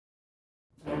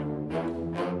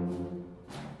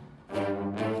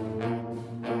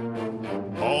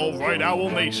right, Owl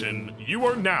Nation. You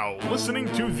are now listening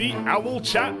to the Owl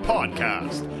Chat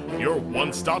Podcast, your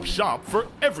one-stop shop for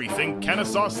everything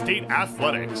Kennesaw State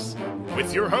athletics,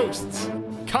 with your hosts,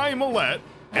 Kai Millette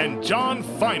and John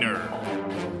Feiner.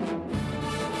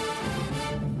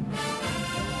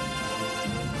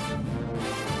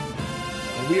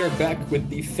 We are back with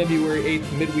the February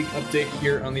 8th midweek update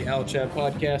here on the Owl Chat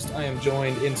Podcast. I am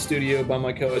joined in studio by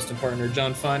my co-host and partner,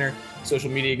 John Feiner, social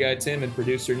media guy, Tim, and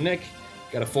producer, Nick.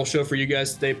 Got a full show for you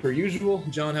guys today, per usual.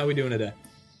 John, how are we doing today?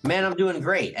 Man, I'm doing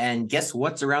great. And guess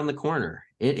what's around the corner?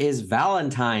 It is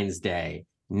Valentine's Day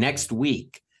next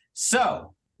week.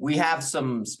 So we have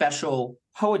some special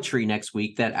poetry next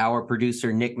week that our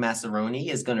producer, Nick Massaroni,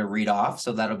 is going to read off.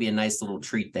 So that'll be a nice little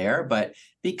treat there. But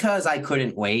because I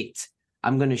couldn't wait,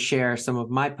 I'm going to share some of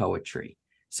my poetry.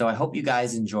 So I hope you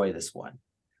guys enjoy this one.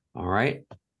 All right.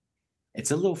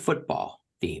 It's a little football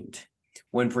themed.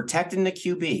 When protecting the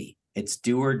QB, it's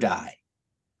do or die.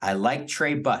 I like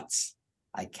Trey Butts.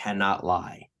 I cannot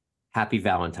lie. Happy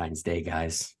Valentine's Day,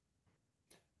 guys.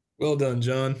 Well done,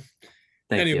 John.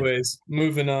 Anyways,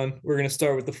 moving on. We're going to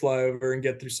start with the flyover and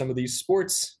get through some of these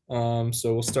sports. So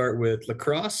we'll start with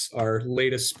lacrosse, our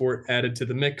latest sport added to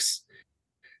the mix.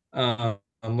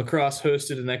 Lacrosse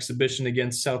hosted an exhibition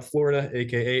against South Florida,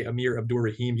 aka Amir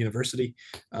Abdur-Rahim University,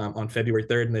 on February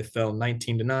 3rd, and they fell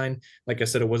 19-9. Like I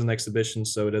said, it was an exhibition,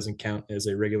 so it doesn't count as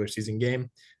a regular season game.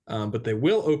 But they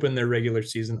will open their regular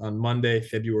season on Monday,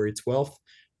 February 12th,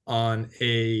 on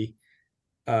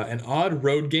an odd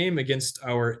road game against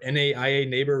our NAIA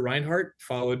neighbor Reinhardt,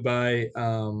 followed by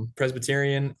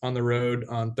Presbyterian on the road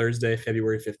on Thursday,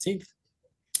 February 15th.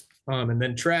 And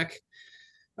then track.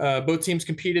 Both teams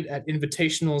competed at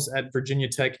invitationals at Virginia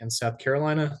Tech and South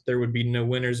Carolina. There would be no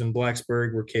winners in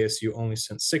Blacksburg, where KSU only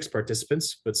sent 6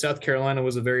 participants, but South Carolina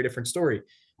was a very different story.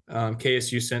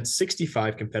 KSU sent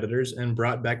 65 competitors and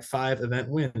brought back 5 event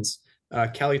wins.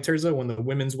 Callie Terza won the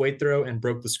women's weight throw and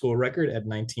broke the school record at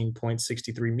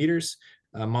 19.63 meters.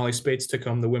 Molly Spates took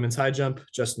home the women's high jump.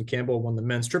 Justin Campbell won the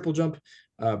men's triple jump.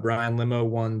 Brian Limo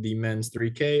won the men's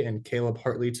 3K, and Caleb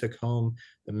Hartley took home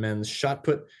the men's shot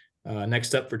put.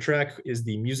 Next up for track is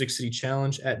the Music City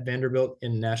Challenge at Vanderbilt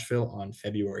in Nashville on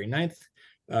February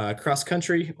 9th. Cross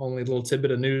country, only a little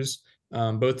tidbit of news.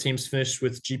 Both teams finished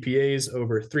with GPAs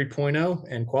over 3.0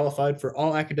 and qualified for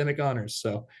all academic honors.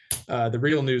 So the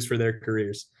real news for their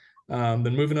careers.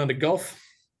 Then moving on to golf.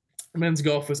 Men's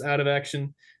golf was out of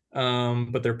action,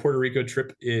 but their Puerto Rico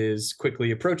trip is quickly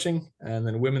approaching. And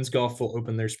then women's golf will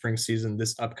open their spring season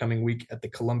this upcoming week at the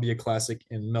Columbia Classic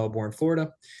in Melbourne,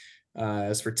 Florida.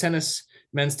 As for tennis,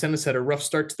 men's tennis had a rough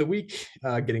start to the week,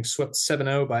 getting swept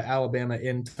 7-0 by Alabama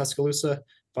in Tuscaloosa,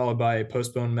 followed by a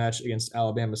postponed match against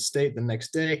Alabama State the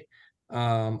next day.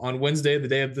 On Wednesday, the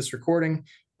day of this recording,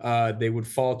 they would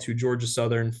fall to Georgia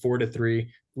Southern 4-3,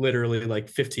 literally like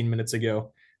 15 minutes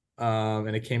ago.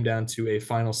 And it came down to a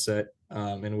final set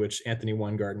in which Anthony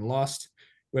Weingarten lost.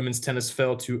 Women's tennis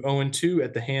fell to 0-2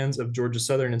 at the hands of Georgia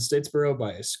Southern in Statesboro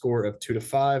by a score of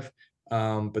 2-5.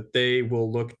 But they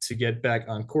will look to get back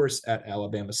on course at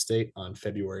Alabama State on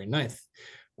February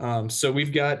 9th. So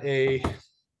we've got a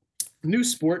new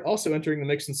sport also entering the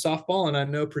mix in softball, and I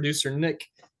know producer Nick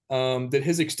did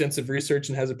his extensive research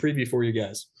and has a preview for you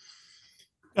guys.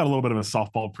 Got a little bit of a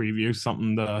softball preview,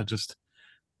 something to just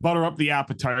butter up the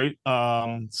appetite.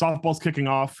 Softball's kicking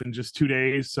off in just 2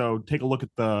 days, so take a look at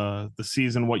the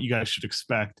season, what you guys should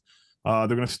expect. They're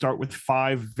going to start with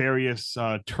 5 various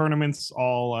tournaments,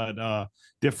 all at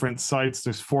different sites.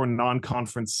 There's 4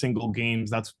 non-conference single games.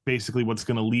 That's basically what's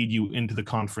going to lead you into the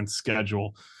conference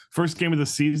schedule. First game of the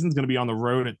season is going to be on the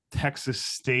road at Texas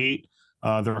State.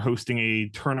 They're hosting a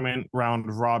tournament round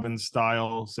robin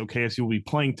style. So KSU will be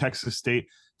playing Texas State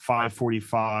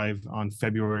 5:45 on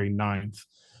February 9th.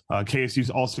 KSU is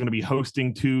also going to be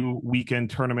hosting 2 weekend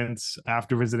tournaments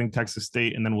after visiting Texas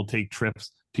State, and then we'll take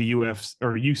trips to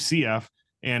UCF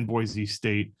and Boise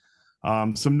State.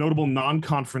 Some notable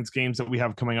non-conference games that we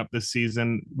have coming up this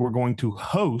season. We're going to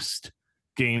host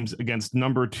games against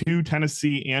number 2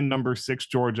 Tennessee and number 6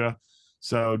 Georgia.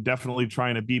 So definitely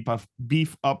trying to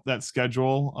beef up that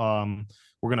schedule.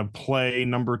 We're going to play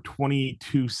number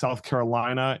 22 South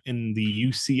Carolina in the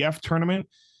UCF tournament.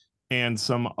 And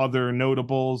some other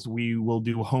notables, we will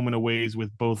do home and aways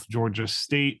with both Georgia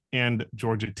State and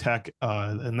Georgia Tech,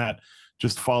 and that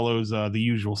just follows the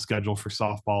usual schedule for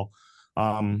softball.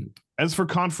 As for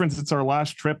conference, it's our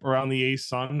last trip around the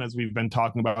ASUN, as we've been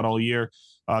talking about all year.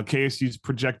 KSU's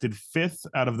projected 5th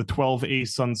out of the 12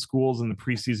 ASUN schools in the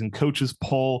preseason coaches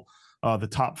poll. The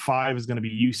top 5 is going to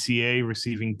be UCA,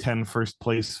 receiving 10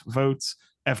 first-place votes,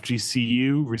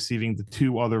 FGCU receiving the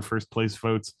 2 other first-place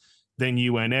votes, then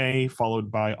UNA,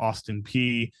 followed by Austin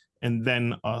P, and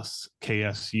then us,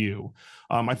 KSU.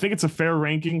 I think it's a fair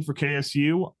ranking for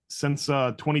KSU since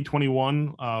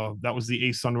 2021. That was the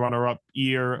ASUN runner-up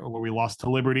year where we lost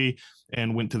to Liberty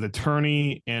and went to the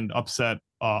tourney and upset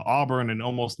Auburn and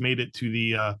almost made it to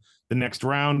the next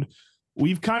round.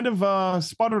 We've kind of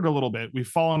sputtered a little bit. We've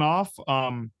fallen off.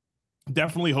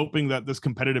 Definitely hoping that this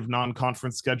competitive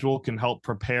non-conference schedule can help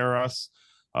prepare us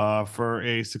for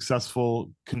a successful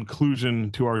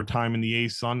conclusion to our time in the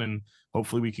ASUN, and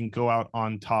hopefully we can go out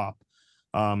on top.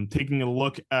 Taking a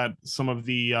look at some of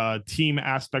the team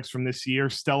aspects from this year,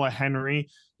 Stella Henry,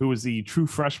 who was the true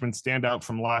freshman standout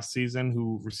from last season,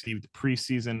 who received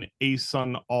preseason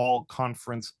ASUN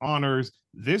all-conference honors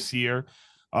this year.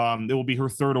 It will be her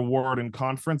third award in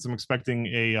conference. I'm expecting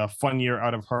a fun year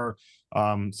out of her.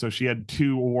 So she had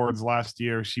 2 awards last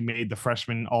year. She made the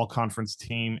freshman all-conference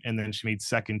team, and then she made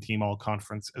second team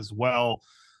all-conference as well.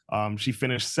 She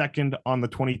finished second on the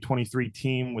 2023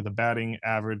 team with a batting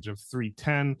average of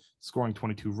 .310, scoring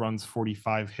 22 runs,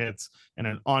 45 hits, and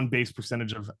an on-base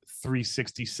percentage of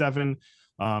 .367.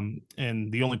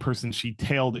 And the only person she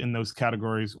tailed in those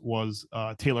categories was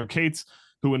Taylor Cates,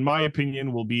 who, in my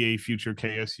opinion, will be a future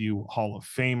KSU Hall of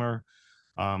Famer.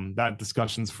 That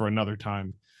discussion's for another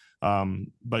time.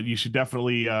 But you should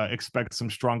definitely expect some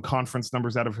strong conference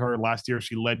numbers out of her. Last year,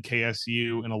 she led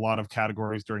KSU in a lot of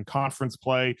categories during conference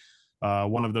play,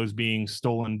 one of those being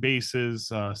stolen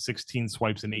bases, 16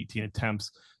 swipes and 18 attempts.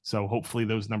 So hopefully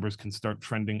those numbers can start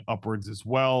trending upwards as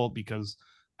well, because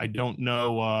I don't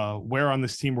know where on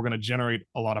this team we're going to generate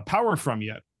a lot of power from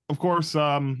yet. Of course,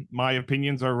 my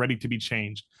opinions are ready to be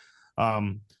changed.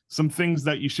 Some things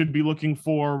that you should be looking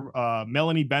for,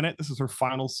 Melanie Bennett, this is her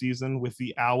final season with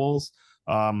the Owls.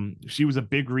 She was a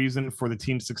big reason for the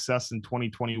team's success in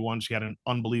 2021. She had an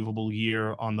unbelievable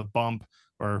year on the bump,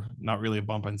 or not really a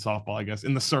bump in softball, I guess,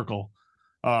 in the circle.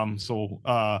 I'm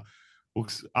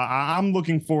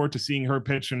looking forward to seeing her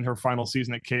pitch in her final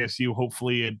season at KSU.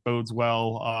 Hopefully it bodes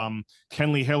well.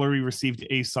 Kenley Hillary received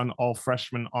ASUN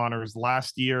all-freshman honors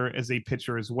last year as a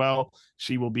pitcher as well.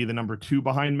 She will be the number 2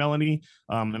 behind Melanie,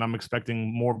 and I'm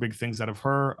expecting more big things out of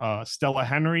her. Stella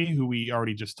Henry, who we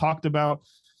already just talked about.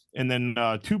 And then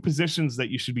 2 positions that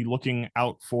you should be looking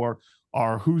out for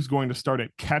are who's going to start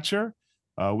at catcher.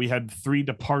 We had 3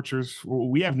 departures.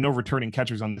 We have no returning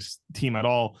catchers on this team at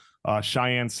all.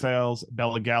 Cheyenne Sales,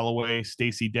 Bella Galloway,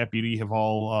 Stacy Deputy have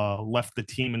all left the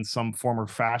team in some form or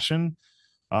fashion.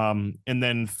 And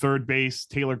then third base,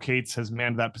 Taylor Cates has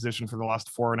manned that position for the last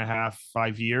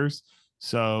 4.5-5 years.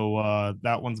 So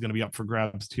that one's going to be up for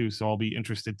grabs too. So I'll be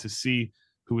interested to see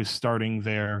who is starting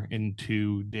there in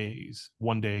 2 days,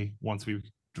 one day once we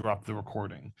drop the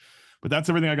recording. But that's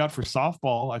everything I got for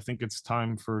softball. I think it's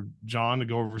time for John to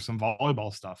go over some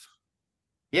volleyball stuff.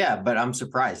 Yeah, but I'm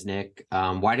surprised, Nick.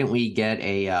 Why didn't we get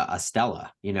a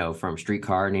Stella, from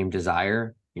Streetcar Named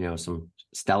Desire, some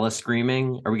Stella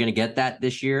screaming? Are we going to get that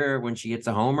this year when she gets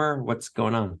a homer? What's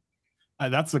going on?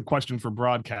 That's a question for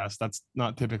broadcast. That's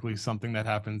not typically something that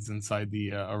happens inside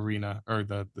the arena or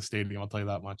the stadium. I'll tell you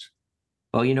that much.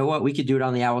 Well, you know what? We could do it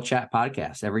on the Owl Chat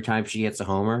podcast. Every time she gets a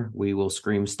homer, we will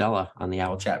scream Stella on the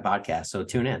Owl Chat podcast. So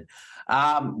tune in.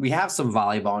 We have some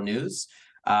volleyball news.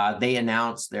 They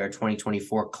announced their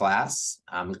 2024 class,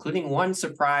 including one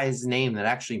surprise name that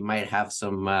actually might have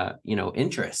some,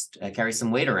 interest, carry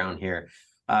some weight around here.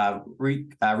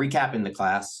 Recapping the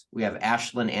class, we have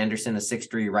Ashlyn Anderson, a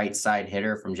 6'3" right side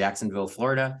hitter from Jacksonville,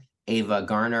 Florida. Ava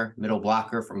Garner, middle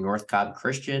blocker from North Cobb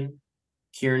Christian.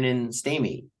 Kiernan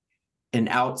Stamey, an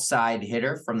outside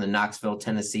hitter from the Knoxville,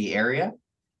 Tennessee area.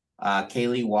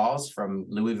 Kaylee Walls from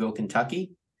Louisville,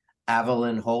 Kentucky.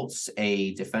 Evelyn Holtz,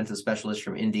 a defensive specialist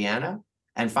from Indiana.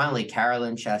 And finally,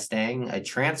 Carolyn Chastain, a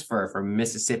transfer from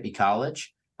Mississippi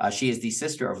College. She is the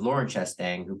sister of Lauren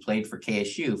Chastain, who played for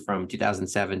KSU from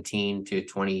 2017 to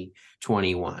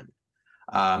 2021.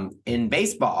 In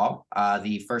baseball,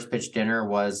 the first pitch dinner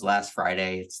was last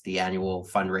Friday. It's the annual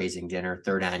fundraising dinner,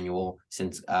 3rd annual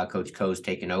since Coach Coe's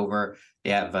taken over.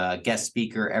 They have a guest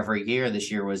speaker every year. This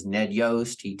year was Ned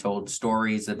Yost. He told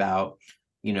stories about,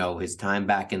 his time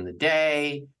back in the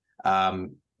day. Dale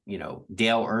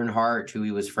Earnhardt, who he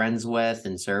was friends with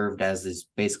and served as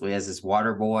his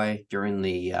water boy during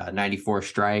the 94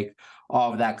 strike,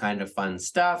 all of that kind of fun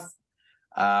stuff.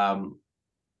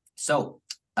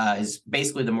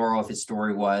 Basically the moral of his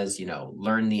story was,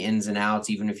 learn the ins and outs,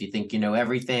 even if you think you know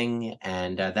everything.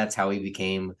 And that's how he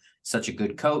became such a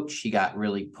good coach. He got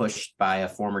really pushed by a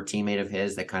former teammate of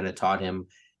his that kind of taught him,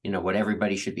 what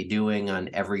everybody should be doing on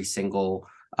every single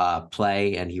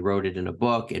play. And he wrote it in a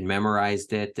book and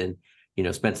memorized it. And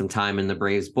spent some time in the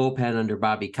Braves bullpen under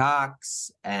Bobby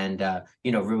Cox and,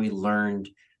 really learned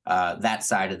that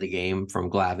side of the game from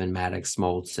Glavine, Maddox,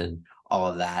 Smoltz, and all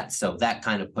of that. So that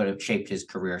kind of shaped his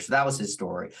career. So that was his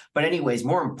story. But anyways,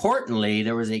 more importantly,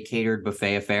 there was a catered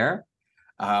buffet affair.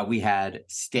 We had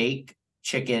steak,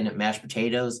 chicken, mashed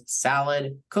potatoes,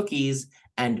 salad, cookies,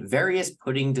 and various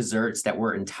pudding desserts that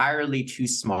were entirely too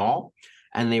small.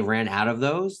 And they ran out of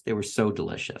those. They were so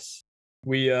delicious.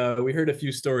 We heard a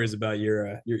few stories about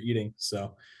your eating.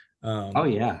 So oh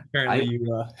yeah, apparently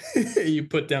you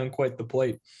put down quite the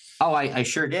plate. Oh, I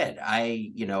sure did.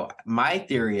 My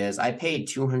theory is I paid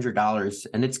 $200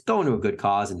 and it's going to a good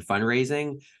cause and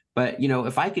fundraising. But,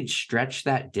 if I could stretch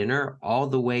that dinner all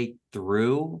the way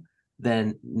through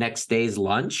then next day's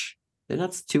lunch, then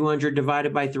that's 200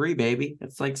 divided by 3, baby.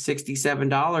 That's like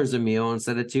 $67 a meal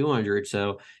instead of 200.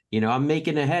 So, I'm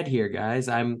making ahead here, guys.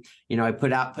 I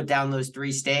put down those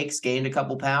 3 steaks, gained a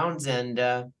couple pounds, and,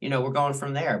 we're going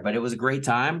from there. But it was a great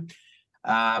time.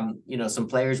 Some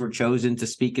players were chosen to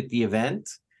speak at the event.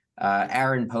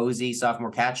 Aaron Posey,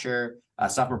 sophomore catcher,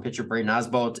 sophomore pitcher Braden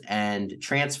Oswalt, and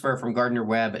transfer from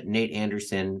Gardner-Webb, Nate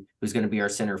Anderson, who's going to be our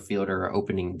center fielder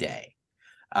opening day.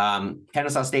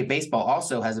 Kennesaw State baseball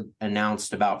also has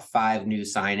announced about 5 new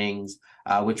signings,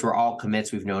 which were all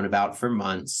commits we've known about for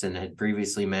months and had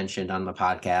previously mentioned on the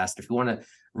podcast. If you want to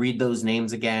read those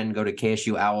names again, go to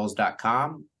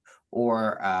ksuowls.com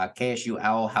or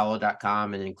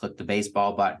ksuowlhowl.com and then click the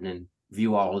baseball button and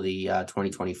view all of the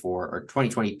 2024 or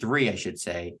 2023, I should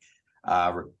say.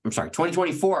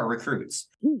 2024 recruits.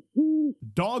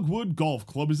 Dogwood Golf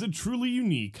Club is a truly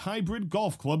unique hybrid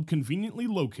golf club conveniently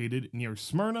located near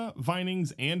Smyrna,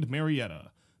 Vinings, and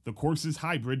Marietta. The course is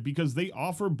hybrid because they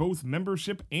offer both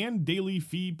membership and daily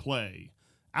fee play.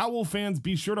 Owl fans,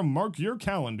 be sure to mark your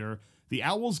calendar. The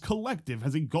Owls Collective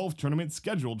has a golf tournament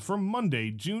scheduled for Monday,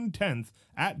 June 10th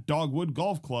at Dogwood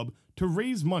Golf Club to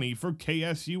raise money for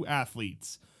KSU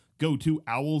athletes. Go to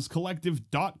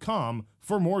owlscollective.com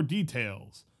for more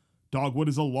details. Dogwood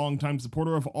is a longtime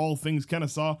supporter of all things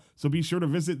Kennesaw, so be sure to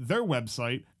visit their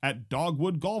website at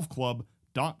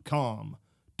dogwoodgolfclub.com.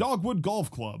 Dogwood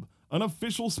Golf Club, an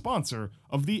official sponsor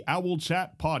of the Owl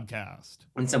Chat podcast.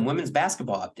 And some women's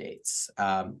basketball updates.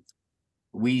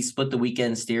 We split the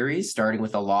weekend series, starting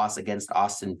with a loss against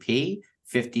Austin P,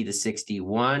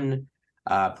 50-61.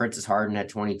 Princess Harden at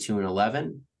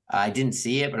 22-11. I didn't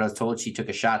see it, but I was told she took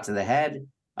a shot to the head.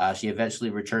 She eventually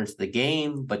returned to the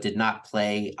game, but did not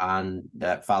play on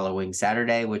that following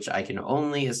Saturday, which I can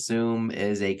only assume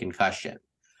is a concussion.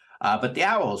 But the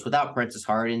Owls, without Princess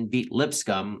Harden, beat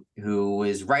Lipscomb, who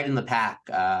is right in the pack.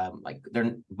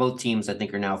 They're both teams, I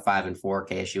think, are now 5-4,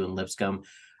 KSU and Lipscomb.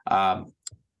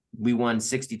 We won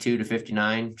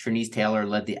 62-59. Trinice Taylor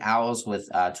led the Owls with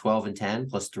 12-10,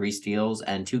 plus 3 steals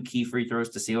and 2 key free throws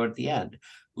to seal it at the end.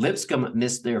 Lipscomb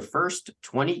missed their first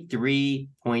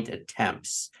 23-point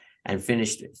attempts and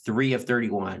finished 3 of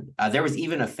 31. There was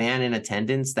even a fan in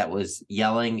attendance that was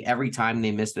yelling every time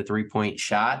they missed a 3-point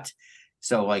shot.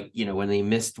 So, when they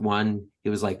missed one, it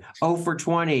was like, 0 for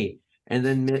 20, and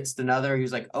then missed another. He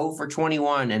was like, 0 for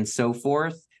 21, and so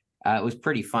forth. It was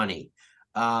pretty funny.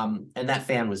 And that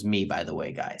fan was me, by the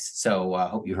way, guys. So I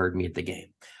hope you heard me at the game.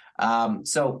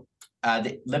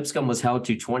 The Lipscomb was held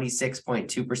to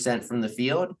 26.2% from the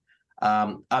field.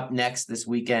 Up next this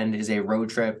weekend is a road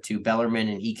trip to Bellarmine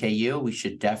and EKU. We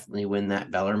should definitely win that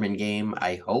Bellarmine game,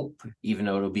 I hope, even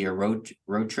though it'll be a road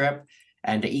trip.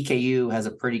 And EKU has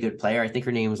a pretty good player. I think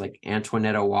her name was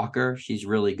Antoinetta Walker. She's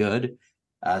really good.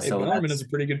 Bellarmine is a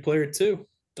pretty good player too.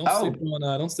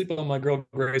 Don't sleep on my girl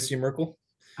Gracie Merkel.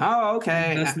 Oh,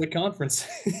 okay. That's the conference.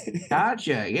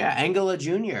 Gotcha. Yeah, Angela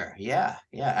Jr. Yeah,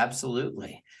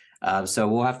 absolutely. So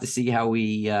we'll have to see how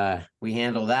we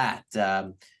handle that.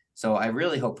 So I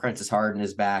really hope Princess Harden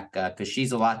is back because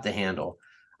she's a lot to handle.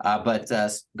 But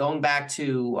going back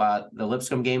to the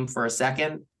Lipscomb game for a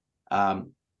second,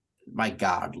 my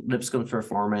God, Lipscomb's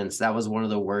performance, that was one of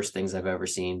the worst things I've ever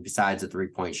seen besides the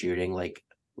 3-point shooting,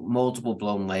 multiple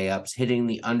blown layups, hitting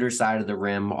the underside of the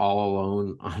rim all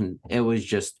alone. It was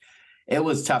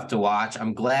tough to watch.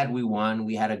 I'm glad we won.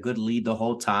 We had a good lead the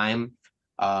whole time.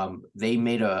 They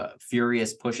made a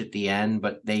furious push at the end,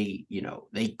 but they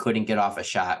couldn't get off a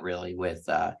shot really with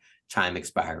time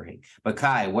expiring. But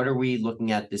Kai, what are we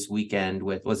looking at this weekend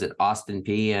with, was it Austin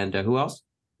P and who else?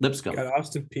 Lipscomb. Got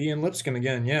Austin P and Lipscomb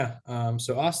again. Yeah.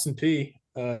 So Austin P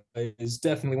is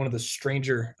definitely one of the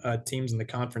stranger teams in the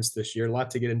conference this year. A lot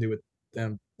to get into with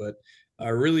them, but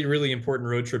a really, really important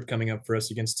road trip coming up for us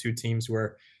against 2 teams who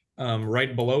are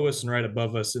right below us and right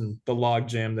above us in the log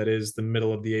jam that is the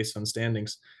middle of the ASUN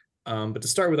standings. But to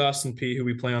start with Austin P, who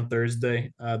we play on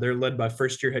Thursday, they're led by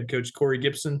first-year head coach Corey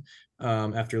Gibson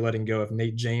after letting go of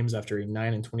Nate James after a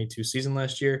 9-22 season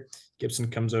last year. Gibson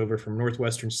comes over from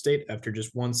Northwestern State after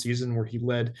just one season where he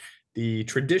led the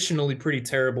traditionally pretty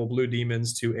terrible Blue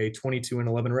Demons to a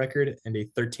 22-11 record and a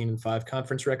 13-5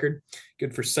 conference record.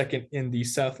 Good for second in the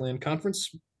Southland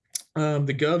Conference.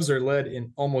 The Govs are led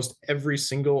in almost every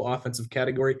single offensive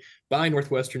category by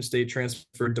Northwestern State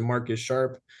transfer DeMarcus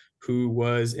Sharp, who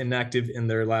was inactive in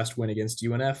their last win against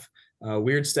UNF.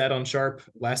 Weird stat on Sharp.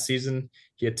 Last season,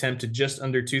 he attempted just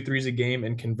under 2 threes a game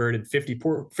and converted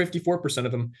 54%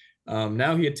 of them.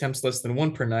 Now he attempts less than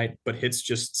one per night, but hits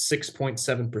just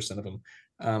 6.7% of them.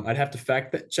 I'd have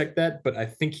to check that, but I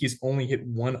think he's only hit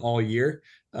one all year.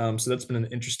 So that's been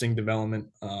an interesting development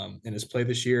in his play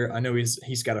this year. I know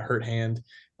he's got a hurt hand.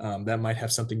 That might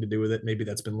have something to do with it. Maybe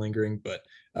that's been lingering. But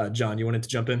John, you wanted to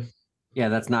jump in? Yeah,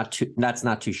 that's not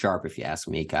too sharp if you ask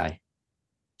me, Kai.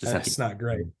 That's not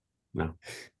great. No.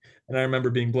 And I remember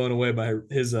being blown away by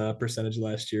his percentage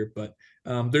last year. But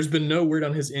there's been no word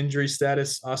on his injury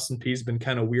status. Austin P's been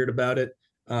kind of weird about it.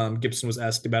 Gibson was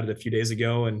asked about it a few days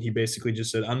ago, and he basically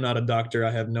just said, "I'm not a doctor.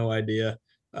 I have no idea.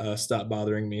 Stop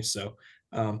bothering me." So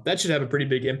that should have a pretty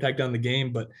big impact on the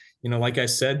game. But, like I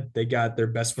said, they got their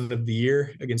best win of the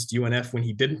year against UNF when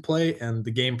he didn't play. And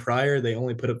the game prior, they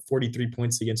only put up 43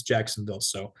 points against Jacksonville.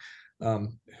 So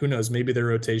who knows? Maybe their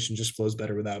rotation just flows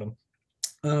better without him.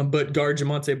 But guard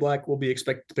Jamonte Black will be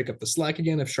expected to pick up the slack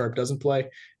again if Sharp doesn't play.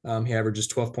 He averages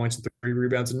 12 points and 3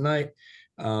 rebounds a night.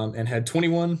 And had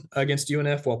 21 against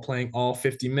UNF while playing all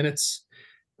 50 minutes.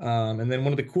 And then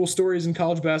one of the cool stories in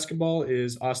college basketball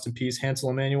is Austin P's Hansel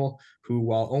Emmanuel, who,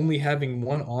 while only having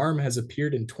one arm, has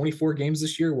appeared in 24 games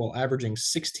this year while averaging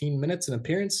 16 minutes in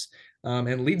appearance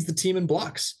and leads the team in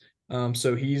blocks.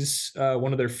 So he's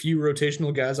one of their few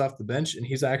rotational guys off the bench, and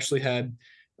he's actually had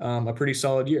a pretty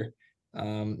solid year.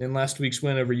 In last week's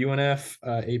win over UNF,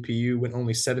 APU went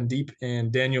only 7 deep,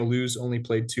 and Daniel Luz only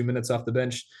played 2 minutes off the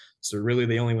bench. So really,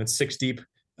 they only went 6 deep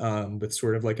with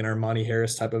sort of like an Armani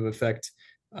Harris type of effect.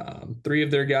 3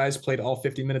 of their guys played all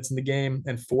 50 minutes in the game,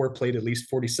 and 4 played at least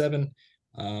 47.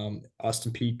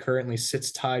 Austin P currently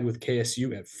sits tied with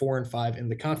KSU at 4-5 in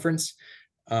the conference.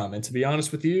 And to be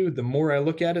honest with you, the more I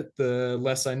look at it, the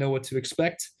less I know what to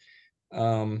expect.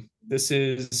 This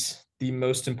is the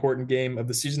most important game of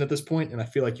the season at this point, and I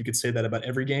feel like you could say that about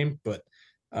every game, but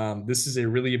this is a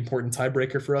really important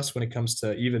tiebreaker for us when it comes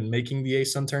to even making the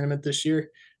ASUN tournament this year.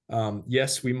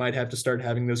 Yes, we might have to start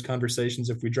having those conversations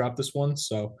if we drop this one.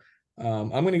 So I'm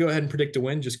going to go ahead and predict a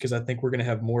win just because I think we're going to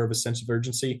have more of a sense of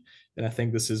urgency. And I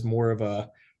think this is more of a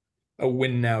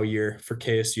win now year for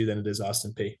KSU than it is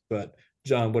Austin P. But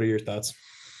John, what are your thoughts?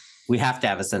 We have to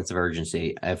have a sense of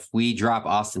urgency. If we drop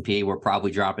Austin P, we're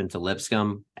probably dropping to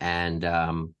Lipscomb. And,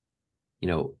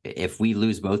 if we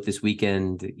lose both this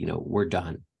weekend, we're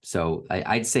done. So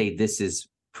I'd say this is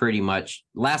pretty much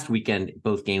last weekend.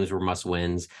 Both games were must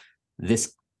wins.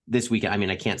 This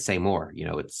weekend, I can't say more.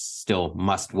 It's still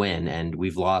must win, and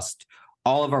we've lost.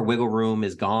 All of our wiggle room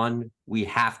is gone. We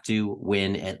have to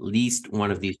win at least one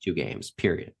of these 2 games,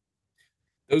 period.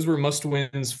 Those were must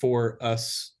wins for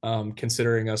us,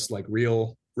 considering us like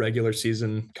real regular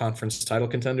season conference title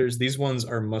contenders. These ones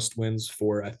are must wins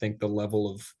for, I think, the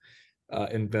level of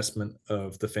investment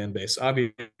of the fan base.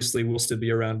 Obviously, we'll still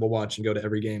be around. We'll watch and go to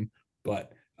every game,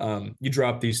 but you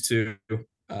drop these 2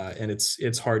 and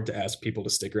it's hard to ask people to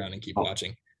stick around and keep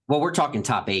watching. Well, we're talking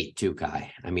top 8 too,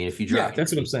 Kai. If you drop,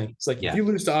 that's what I'm saying. It's like if you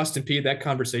lose to Austin P, that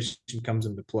conversation comes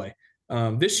into play.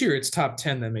 This year it's top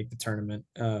 10 that make the tournament,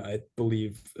 I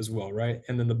believe as well, right?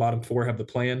 And then the bottom 4 have the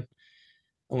play-in.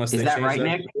 Unless is that right,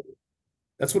 Nick?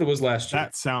 That's what it was last year.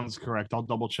 That sounds correct. I'll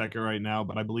double check it right now,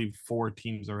 but I believe 4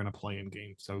 teams are in a play-in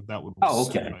game, so that would.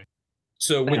 Okay.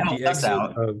 So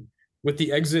with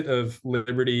the exit of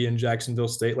Liberty and Jacksonville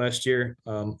State last year,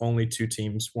 only 2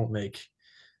 teams won't make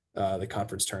the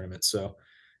conference tournament. So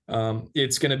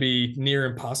it's going to be near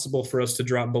impossible for us to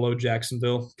drop below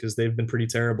Jacksonville because they've been pretty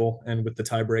terrible, and with the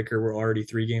tiebreaker, we're already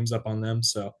 3 games up on them.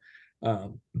 So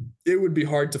it would be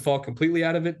hard to fall completely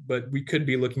out of it, but we could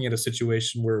be looking at a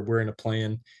situation where we're in a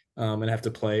play-in and have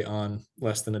to play on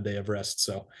less than a day of rest.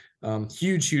 So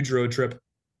huge road trip.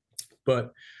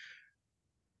 But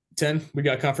 10, we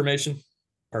got confirmation.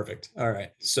 Perfect. All right.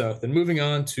 So then moving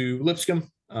on to Lipscomb.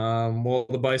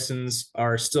 The Bisons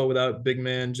are still without big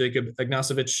man Jacob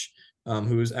Ignacevich,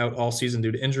 who is out all season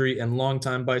due to injury, and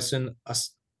longtime Bison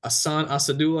Asan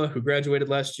Asadullah, who graduated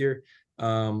last year.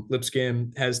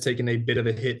 Lipscomb has taken a bit of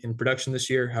a hit in production this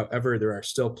year. However, there are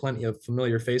still plenty of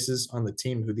familiar faces on the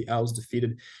team who the Owls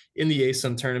defeated in the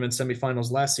ASUN tournament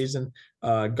semifinals last season.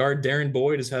 Guard Darren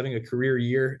Boyd is having a career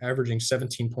year, averaging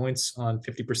 17 points on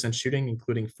 50% shooting,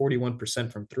 including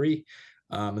 41% from three.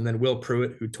 And then Will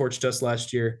Pruitt, who torched us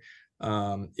last year,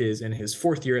 is in his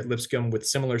fourth year at Lipscomb with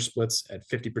similar splits at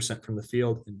 50% from the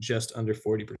field and just under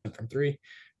 40% from three.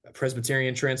 A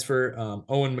Presbyterian transfer,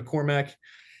 Owen McCormack,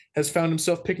 has found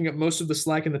himself picking up most of the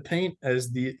slack in the paint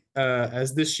as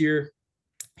this year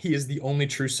he is the only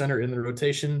true center in the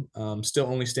rotation. Still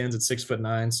only stands at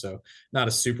 6'9", so not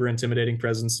a super intimidating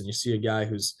presence. And you see a guy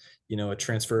who's, a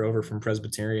transfer over from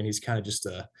Presbyterian. He's kind of just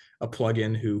a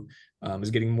plug-in who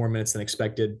is getting more minutes than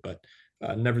expected, but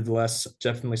nevertheless,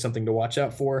 definitely something to watch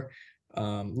out for.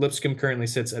 Lipscomb currently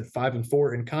sits at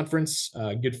 5-4 in conference,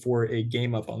 good for a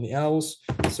game up on the Owls.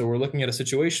 So we're looking at a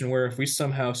situation where if we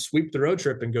somehow sweep the road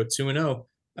trip and go 2-0,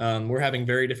 we're having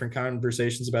very different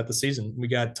conversations about the season. We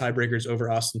got tiebreakers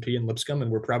over Austin Peay and Lipscomb, and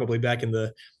we're probably back in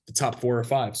the top 4 or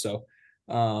 5. So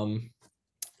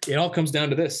it all comes down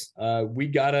to this. We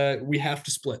have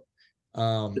to split.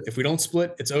 If we don't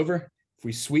split, it's over. If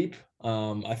we sweep,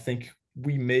 I think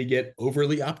we may get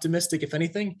overly optimistic, if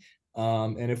anything.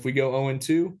 And if we go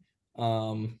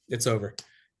 0-2, it's over.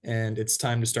 And it's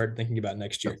time to start thinking about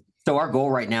next year. So our goal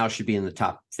right now should be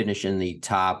finish in the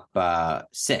top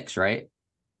 6, right?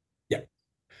 Yeah.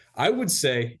 I would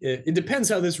say it depends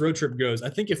how this road trip goes. I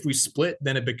think if we split,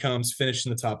 then it becomes finish in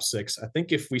the top 6. I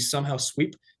think if we somehow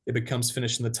sweep, it becomes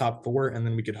finish in the top 4, and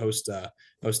then we could host a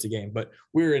game. But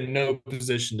we're in no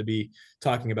position to be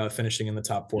talking about finishing in the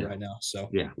top 4 right now. So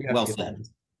well said.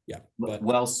 Yeah.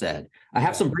 Well said. I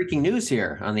have some breaking news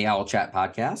here on the Owl Chat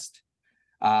podcast.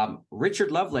 Richard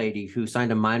Lovelady, who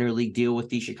signed a minor league deal with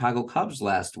the Chicago Cubs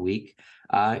last week,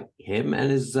 him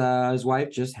and his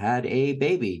wife just had a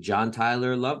baby, John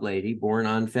Tyler Lovelady, born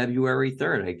on February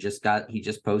 3rd. He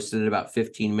just posted it about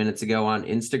 15 minutes ago on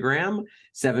Instagram,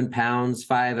 7 pounds,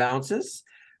 5 ounces.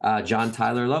 John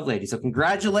Tyler Lovelady. So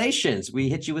congratulations. We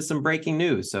hit you with some breaking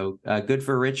news. So good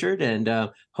for Richard. And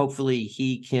hopefully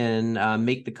he can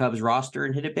make the Cubs roster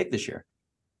and hit it big this year.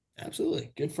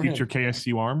 Absolutely. Good for Future him.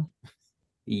 KSU arm.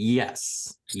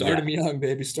 Yes. Start him young,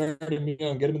 baby. Start him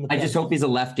young. Get him in the I just hope he's a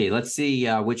lefty. Let's see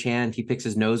which hand he picks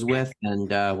his nose with, and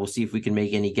we'll see if we can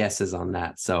make any guesses on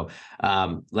that. So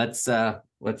let's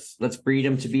breed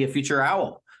him to be a future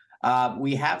Owl.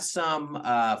 We have some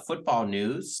more football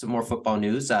news,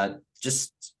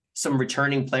 just some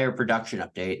returning player production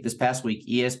update. This past week,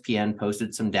 ESPN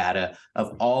posted some data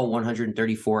of all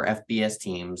 134 FBS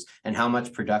teams and how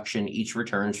much production each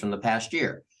returns from the past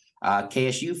year.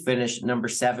 KSU finished number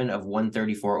 7 of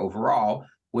 134 overall,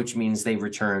 which means they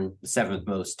returned the 7th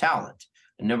most talent.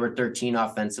 Number 13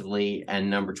 offensively and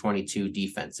number 22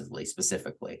 defensively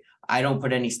specifically. I don't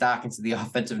put any stock into the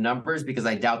offensive numbers because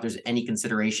I doubt there's any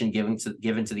consideration given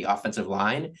to the offensive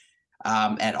line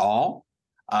at all.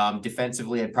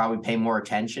 Defensively, I'd probably pay more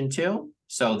attention to.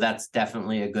 So that's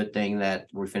definitely a good thing that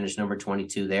we finished number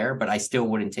 22 there. But I still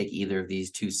wouldn't take either of these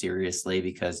too seriously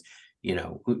because,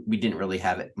 we didn't really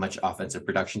have much offensive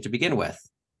production to begin with.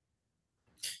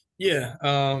 Yeah,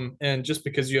 and just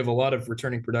because you have a lot of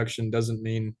returning production doesn't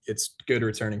mean it's good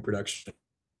returning production.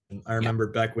 I remember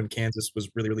back when Kansas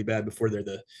was really, really bad before they're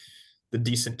the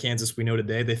decent Kansas we know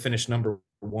today. They finished number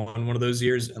 1 one of those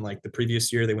years, and like the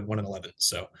previous year they went 1-11.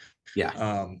 So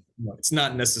it's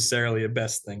not necessarily a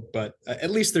best thing, but at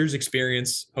least there's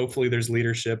experience. Hopefully there's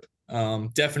leadership.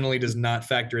 Definitely does not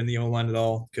factor in the O-line at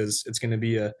all because it's going to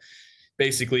be a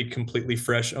basically completely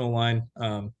fresh O-line.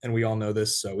 And we all know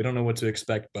this, so we don't know what to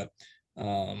expect, but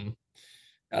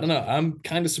I don't know. I'm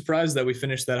kind of surprised that we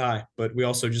finished that high, but we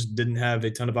also just didn't have a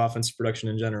ton of offensive production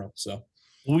in general. So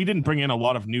we didn't bring in a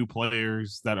lot of new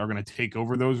players that are going to take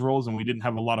over those roles, and we didn't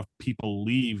have a lot of people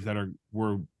leave that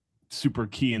were super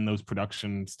key in those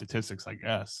production statistics, I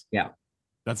guess. Yeah.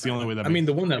 That's the only way that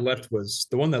the one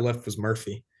that left was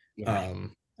Murphy. Yeah. And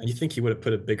you think he would have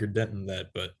put a bigger dent in that,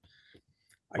 but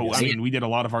we did a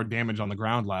lot of our damage on the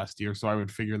ground last year, so I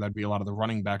would figure that'd be a lot of the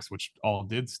running backs, which all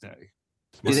did stay.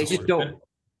 Do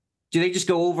they just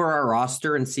go over our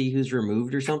roster and see who's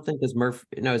removed or something? Because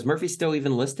is Murphy still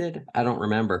even listed? I don't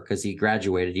remember because he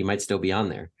graduated. He might still be on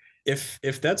there. If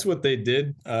that's what they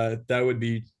did, that would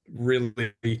be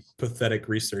really pathetic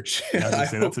research.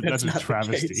 That's a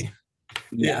travesty.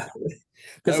 Yeah,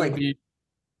 that would be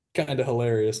kind of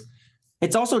hilarious.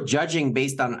 It's also judging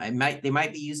based on they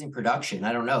might be using production.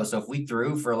 I don't know. So if we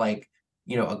threw for like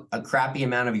a crappy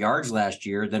amount of yards last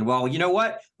year, then, well, you know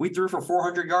what? We threw for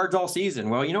 400 yards all season.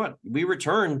 Well, you know what? We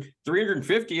returned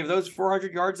 350 of those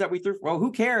 400 yards that we threw. Well,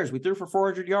 who cares? We threw for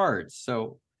 400 yards.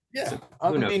 So, yeah,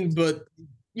 but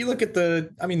you look at the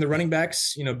running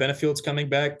backs, Benefield's coming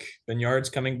back, Benyard's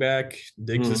coming back,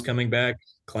 Diggs is coming back,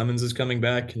 Clemens is coming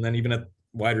back. And then even at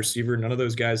wide receiver, none of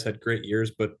those guys had great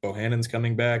years, but Bohannon's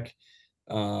coming back.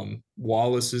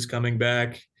 Wallace is coming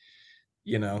back,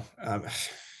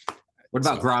 what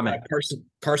about Gromit?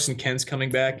 Carson Kent's coming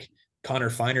back. Connor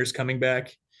Finer's coming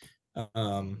back.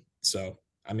 So,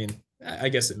 I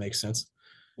guess it makes sense.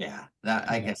 Yeah,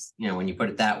 I guess, when you put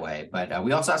it that way. But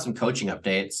we also have some coaching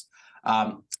updates.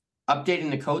 Updating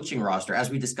the coaching roster, as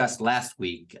we discussed last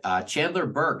week, Chandler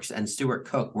Burks and Stuart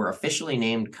Cook were officially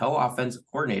named co-offensive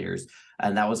coordinators,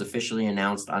 and that was officially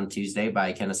announced on Tuesday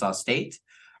by Kennesaw State.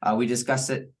 We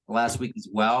discussed it last week as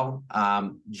well.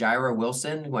 Jaira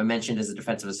Wilson, who I mentioned as a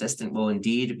defensive assistant, will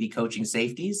indeed be coaching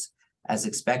safeties. As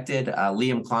expected,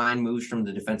 Liam Klein moves from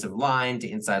the defensive line to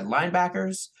inside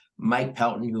linebackers. Mike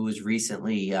Pelton, who was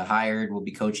recently hired, will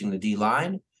be coaching the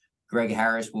D-line. Greg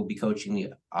Harris will be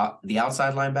coaching the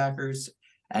outside linebackers.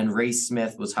 And Ray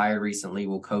Smith was hired recently,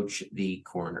 will coach the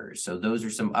corners. So those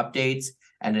are some updates.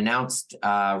 And announced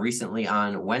recently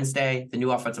on Wednesday, the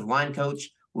new offensive line coach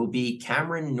will be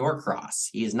Cameron Norcross.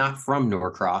 He is not from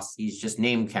Norcross. He's just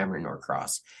named Cameron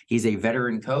Norcross. He's a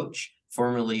veteran coach,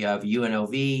 formerly of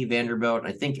UNLV, Vanderbilt, and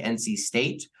I think NC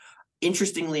State.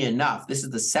 Interestingly enough, this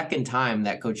is the second time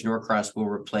that Coach Norcross will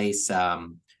replace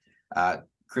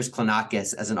Chris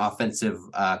Klonakis as an offensive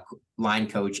line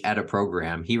coach at a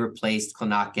program. He replaced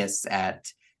Klonakis at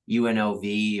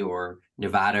UNLV or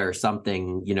Nevada or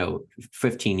something,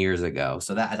 15 years ago.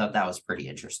 So I thought that was pretty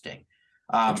interesting.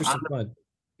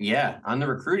 Yeah, on the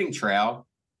recruiting trail.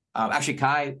 Actually,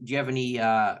 Kai, do you have any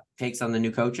takes on the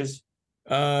new coaches?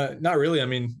 Not really.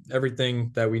 Everything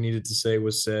that we needed to say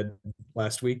was said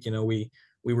last week. We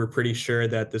were pretty sure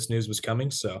that this news was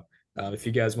coming. So if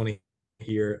you guys want to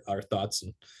hear our thoughts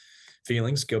and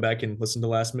feelings, go back and listen to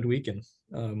last midweek, and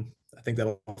I think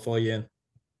that'll fill you in.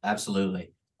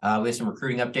 Absolutely. We have some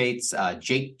recruiting updates.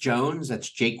 Jake Jones, that's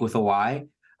Jake with a Y,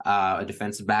 a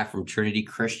defensive back from Trinity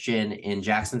Christian in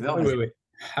Jacksonville. Wait.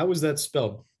 How was that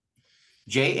spelled?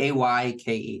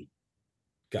 Jayke.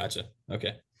 Gotcha.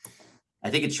 Okay.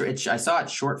 I think it's I saw it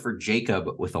short for Jacob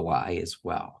with a Y as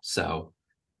well. So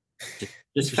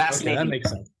just fascinating. Okay, that makes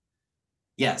sense.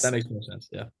 Yes. That makes more sense.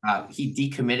 Yeah. He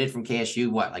decommitted from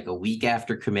KSU, like a week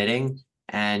after committing?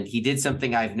 And he did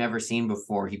something I've never seen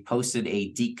before. He posted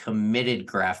a decommitted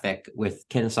graphic with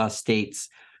Kennesaw State's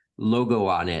logo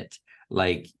on it.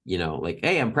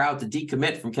 Hey, I'm proud to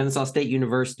decommit from Kennesaw State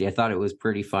University. I thought it was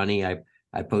pretty funny. I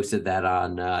posted that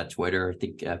on Twitter. I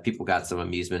think people got some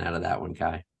amusement out of that one,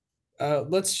 Kai.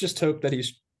 Let's just hope that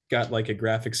he's got like a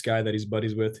graphics guy that he's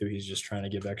buddies with who he's just trying to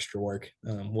give extra work.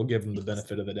 We'll give him the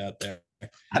benefit of the doubt there.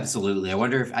 Absolutely. I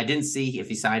wonder if I didn't see if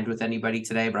he signed with anybody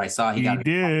today, but I saw he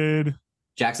did.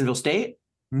 Jacksonville State.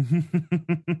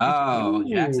 Oh,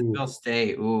 Jacksonville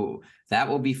State. Ooh, that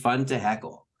will be fun to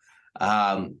heckle.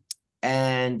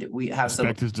 And we have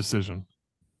respect his decision.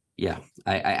 Yeah,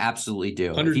 I absolutely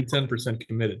do. 110%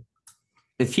 committed.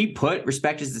 If he put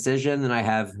respect his decision, then I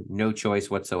have no choice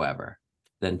whatsoever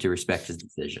than to respect his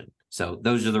decision. So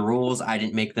those are the rules. I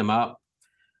didn't make them up.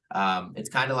 It's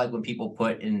kind of like when people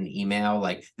put in an email,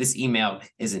 like this email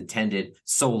is intended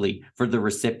solely for the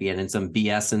recipient and some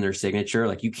BS in their signature.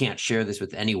 Like, you can't share this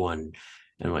with anyone.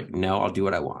 And I'm like, no, I'll do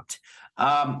what I want.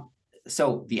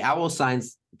 So the owl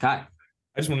signs, Kai.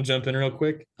 I just want to jump in real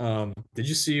quick. Did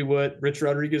you see what Rich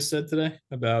Rodriguez said today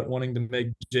about wanting to make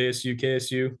JSU,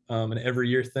 KSU an every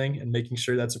year thing and making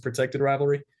sure that's a protected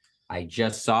rivalry? I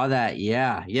just saw that.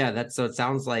 Yeah. That's so it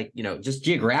sounds like, just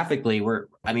geographically, we're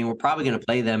probably going to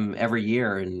play them every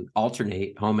year and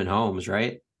alternate home and homes,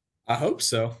 right? I hope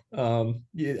so. I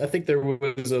think there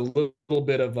was a little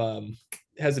bit of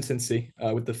hesitancy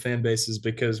with the fan bases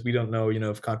because we don't know,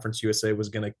 if Conference USA was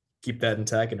going to keep that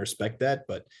intact and respect that,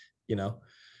 but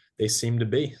they seem to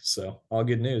be. So all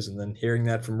good news. And then hearing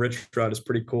that from Rich Rod is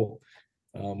pretty cool.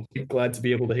 Glad to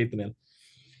be able to hate them in.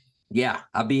 Yeah,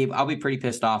 I'll be pretty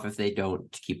pissed off if they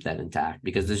don't keep that intact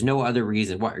because there's no other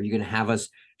reason. What, are you going to have us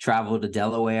travel to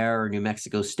Delaware or New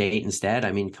Mexico State instead?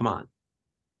 I mean, come on.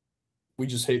 We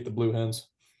just hate the Blue Hens.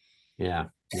 Yeah.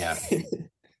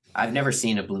 I've never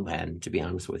seen a blue hen, to be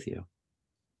honest with you.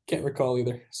 Can't recall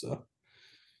either. So.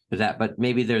 But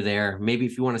maybe they're there. Maybe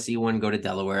if you want to see one, go to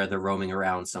Delaware. They're roaming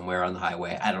around somewhere on the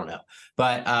highway. I don't know.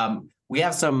 But we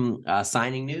have some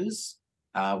signing news.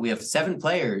 We have 7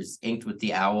 players inked with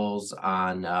the Owls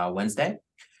on Wednesday.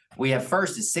 We have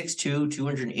first is 6'2",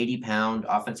 280-pound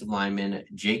offensive lineman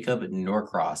Jacob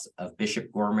Norcross of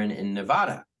Bishop Gorman in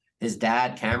Nevada. His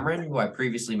dad, Cameron, who I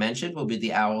previously mentioned, will be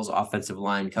the Owls offensive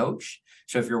line coach.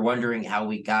 So if you're wondering how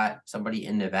we got somebody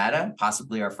in Nevada,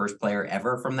 possibly our first player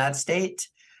ever from that state,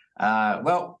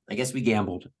 well, I guess we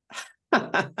gambled.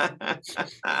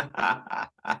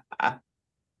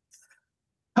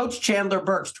 Coach Chandler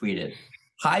Burks tweeted,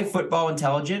 high football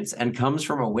intelligence and comes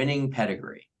from a winning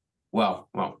pedigree. Well,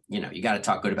 you got to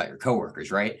talk good about your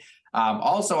coworkers, right?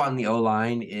 Also on the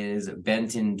O-line is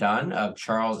Benton Dunn of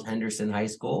Charles Henderson High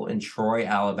School in Troy,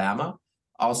 Alabama.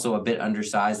 Also a bit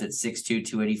undersized at 6'2",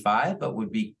 285, but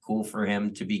would be cool for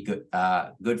him to be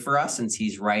good for us since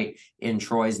he's right in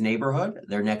Troy's neighborhood,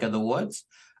 their neck of the woods.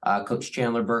 Coach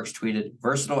Chandler Burks tweeted,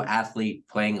 versatile athlete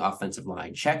playing offensive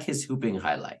line. Check his hooping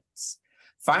highlights.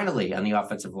 Finally, on the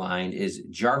offensive line is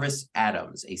Jarvis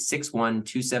Adams, a 6'1",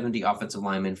 270 offensive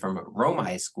lineman from Rome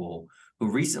High School,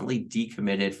 who recently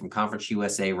decommitted from Conference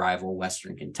USA rival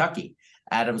Western Kentucky.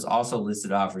 Adams also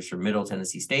listed offers from Middle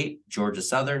Tennessee State, Georgia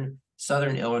Southern,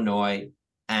 Southern Illinois,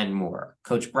 and more.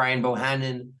 Coach Brian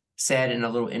Bohannon said in a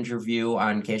little interview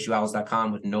on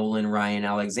KSUOwls.com with Nolan Ryan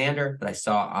Alexander that I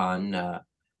saw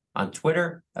on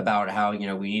Twitter about how,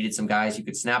 we needed some guys who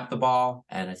could snap the ball.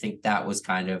 And I think that was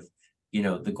kind of,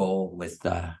 the goal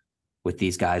with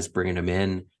these guys, bringing them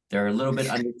in. They're a little bit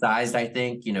undersized, I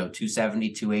think,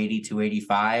 270, 280,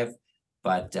 285.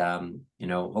 But,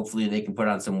 hopefully they can put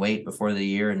on some weight before the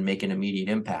year and make an immediate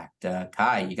impact.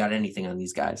 Kai, you got anything on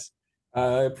these guys?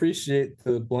 I appreciate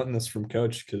the bluntness from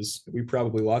Coach because we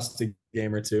probably lost a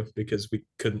game or two because we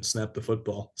couldn't snap the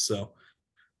football. So,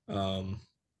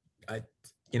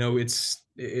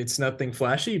 it's nothing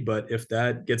flashy, but if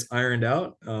that gets ironed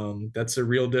out, that's a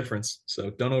real difference. So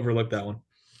don't overlook that one.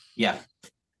 Yeah.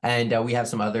 And we have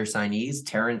some other signees.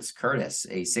 Terrence Curtis,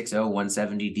 a 6'0",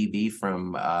 170 DB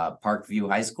from Parkview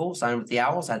High School, signed with the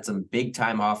Owls, had some big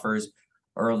time offers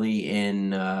early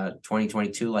in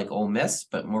 2022, like Ole Miss,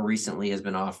 but more recently has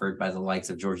been offered by the likes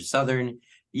of Georgia Southern,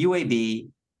 UAB,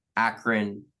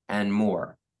 Akron, and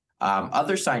more.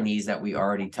 Other signees that we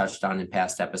already touched on in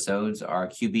past episodes are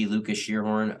QB Lucas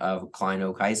Shearhorn of Klein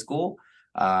Oak High School.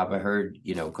 I heard,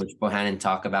 Coach Bohannon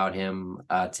talk about him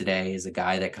today as a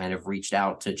guy that kind of reached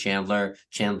out to Chandler,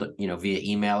 via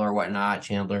email or whatnot.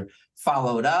 Chandler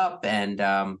followed up and,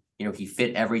 he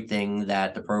fit everything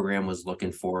that the program was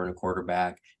looking for in a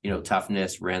quarterback,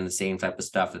 toughness, ran the same type of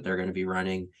stuff that they're going to be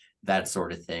running, that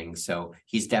sort of thing. So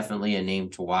he's definitely a name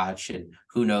to watch, and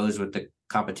who knows, with the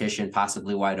competition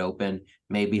possibly wide open,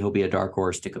 maybe he'll be a dark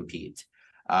horse to compete.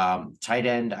 Tight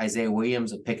end Isaiah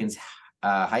Williams of Pickens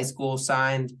High School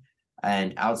signed,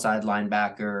 and outside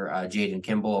linebacker Jaden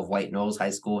Kimball of White Knolls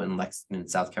High School in Lexington,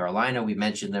 South Carolina. We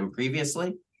mentioned them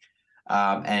previously.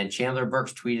 And Chandler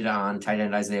Burks tweeted on tight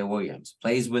end Isaiah Williams,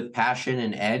 plays with passion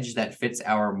and edge that fits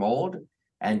our mold.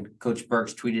 And Coach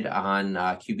Burks tweeted on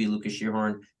QB Lucas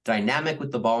Shearhorn, dynamic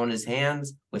with the ball in his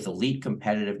hands, with elite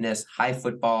competitiveness, high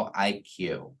football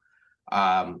IQ.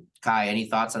 Kai, any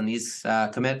thoughts on these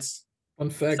commits?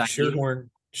 Fun fact,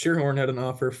 Shearhorn had an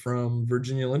offer from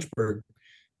Virginia Lynchburg.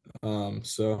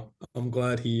 So I'm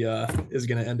glad he is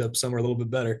going to end up somewhere a little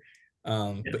bit better.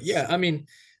 Yes. But yeah, I mean,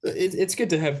 it's good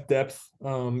to have depth.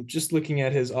 Just looking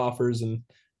at his offers and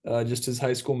just his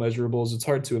high school measurables, it's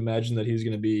hard to imagine that he's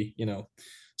going to be,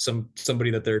 somebody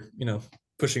that they're,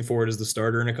 pushing forward as the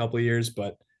starter in a couple of years.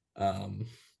 But,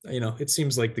 it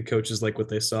seems like the coaches like what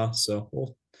they saw. So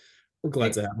we're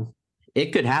glad to have him.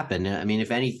 It could happen. I mean,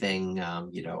 if anything,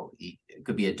 it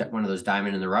could be one of those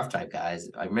diamond in the rough type guys.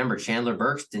 I remember Chandler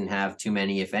Burks didn't have too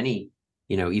many, if any,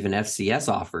 even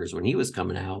FCS offers when he was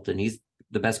coming out, and he's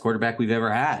the best quarterback we've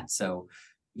ever had. So,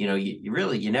 you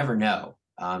never know.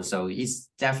 So he's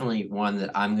definitely one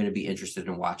that I'm going to be interested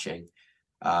in watching,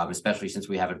 especially since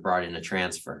we haven't brought in a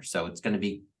transfer. So it's going to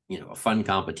be, a fun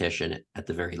competition at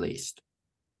the very least.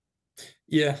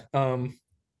 Yeah.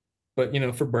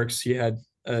 But, for Burks, he had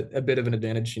a bit of an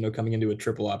advantage, coming into a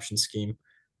triple option scheme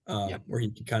where he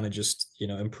could kind of just,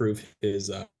 improve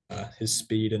his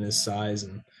speed and his size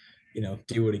and,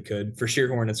 do what he could. For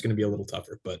Shearhorn, it's going to be a little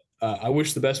tougher, but I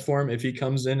wish the best for him. If he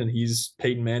comes in and he's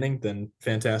Peyton Manning, then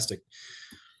fantastic.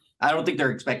 I don't think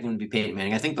they're expecting him to be Peyton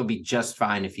Manning. I think they'll be just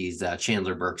fine if he's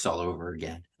Chandler Burks all over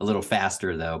again. A little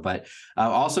faster, though. But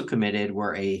also committed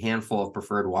were a handful of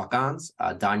preferred walk-ons.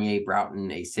 Danye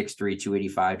Broughton, a 6'3",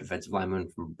 285 defensive lineman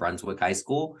from Brunswick High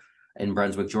School in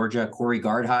Brunswick, Georgia. Corey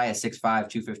Gardhigh, a 6'5",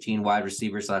 215 wide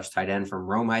receiver / tight end from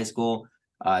Rome High School.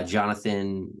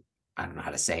 Jonathan, I don't know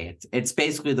how to say it. It's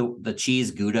basically the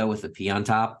cheese Gouda with the P on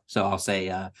top. So I'll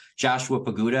say Joshua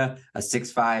Paguda, a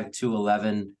 6'5",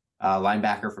 211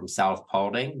 linebacker from South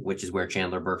Paulding, which is where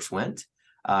Chandler Burks went.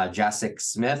 Jasic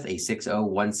Smith, a 6'0",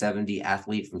 170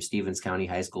 athlete from Stevens County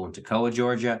High School in Toccoa,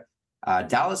 Georgia.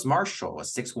 Dallas Marshall, a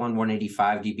 6'1",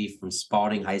 185 DB from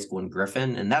Spalding High School in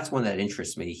Griffin. And that's one that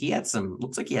interests me.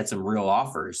 Looks like he had some real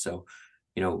offers. So,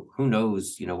 who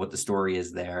knows, what the story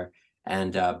is there.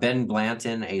 And Ben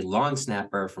Blanton, a long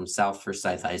snapper from South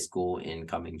Forsyth High School in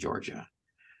Cumming, Georgia.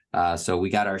 So we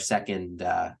got our second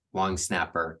long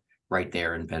snapper right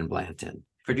there in Ben Blanton.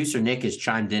 Producer Nick has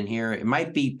chimed in here. It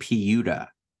might be Piuta.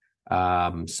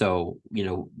 So,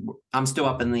 I'm still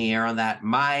up in the air on that.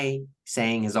 My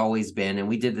saying has always been, and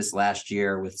we did this last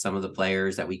year with some of the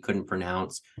players that we couldn't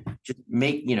pronounce, just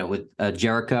make, with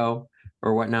Jericho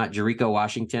or whatnot, Jericho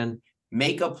Washington,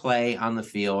 make a play on the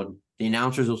field. The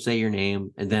announcers will say your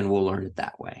name, and then we'll learn it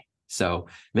that way. So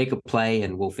make a play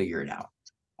and we'll figure it out.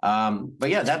 But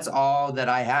yeah, that's all that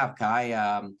I have,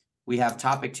 Kai. We have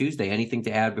Topic Tuesday. Anything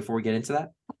to add before we get into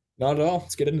that? Not at all.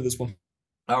 Let's get into this one.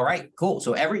 All right, cool.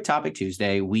 So every Topic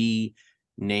Tuesday, we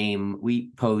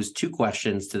pose 2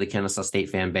 questions to the Kennesaw State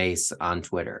fan base on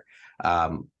Twitter.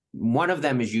 One of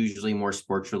them is usually more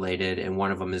sports related, and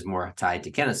one of them is more tied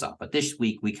to Kennesaw. But this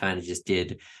week we kind of just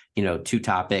did, 2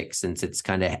 topics since it's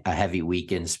kind of a heavy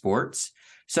week in sports.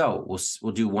 So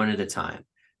we'll do one at a time.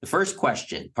 The first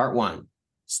question, part 1,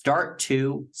 start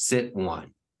 2, sit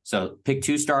 1. So pick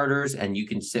 2 starters and you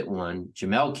can sit 1.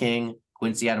 Jamel King,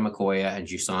 Quincy Adamakoya, and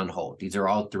Jusan Holt. These are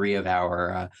all 3 of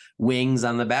our wings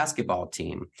on the basketball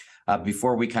team.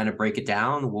 Before we kind of break it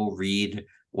down, we'll read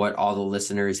what all the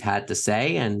listeners had to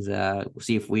say and we'll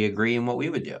see if we agree in what we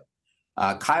would do.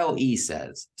 Kyle E.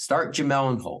 says, start Jamel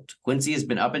and Holt. Quincy has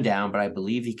been up and down, but I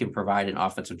believe he can provide an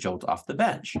offensive jolt off the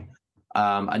bench.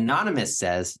 Anonymous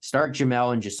says, start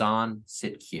Jamel and Jusan,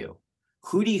 sit Q.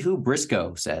 Hootie Who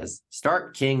Briscoe says,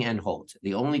 start King and Holt.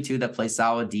 The only 2 that play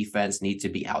solid defense need to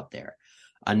be out there.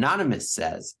 Anonymous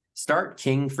says, start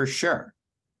King for sure.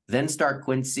 Then start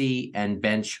Quincy and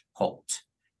bench Holt.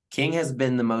 King has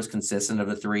been the most consistent of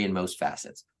the 3 in most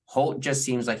facets. Holt just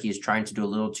seems like he's trying to do a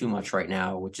little too much right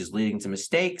now, which is leading to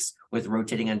mistakes with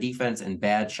rotating on defense and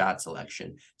bad shot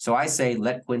selection. So I say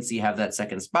let Quincy have that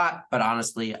second spot, but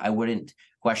honestly, I wouldn't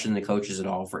question the coaches at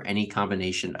all for any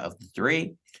combination of the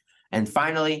 3. And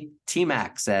finally,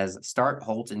 T-Mac says, start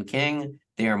Holt and King.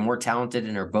 They are more talented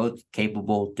and are both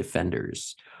capable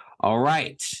defenders. All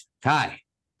right, Kai,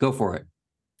 go for it.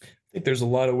 I think there's a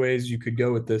lot of ways you could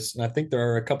go with this. And I think there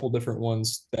are a couple different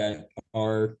ones that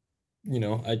are,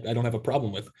 I don't have a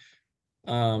problem with.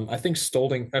 I think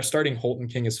starting Holt and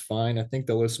King is fine. I think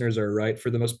the listeners are right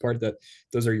for the most part that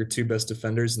those are your 2 best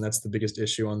defenders, and that's the biggest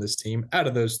issue on this team out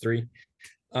of those 3.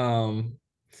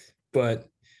 But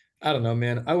I don't know,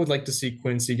 man. I would like to see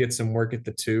Quincy get some work at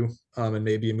the 2 and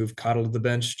maybe move Cottle to the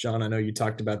bench. John, I know you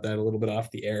talked about that a little bit off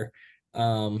the air.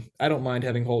 I don't mind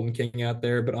having Holton King out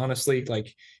there, but honestly,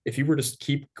 like if you were to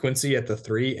keep Quincy at the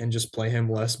 3 and just play him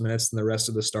less minutes than the rest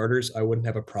of the starters, I wouldn't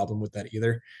have a problem with that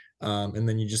either. And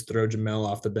then you just throw Jamel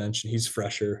off the bench and he's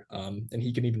fresher. And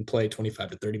he can even play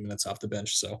 25 to 30 minutes off the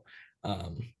bench. So,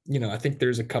 I think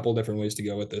there's a couple different ways to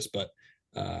go with this, but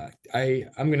I'm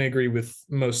going to agree with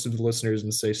most of the listeners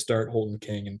and say start Holton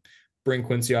King and bring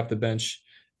Quincy off the bench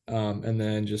and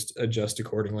then just adjust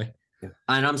accordingly.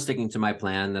 And I'm sticking to my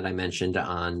plan that I mentioned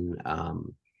on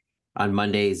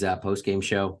Monday's post-game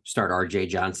show. Start RJ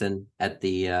Johnson at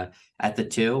the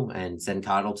 2 and send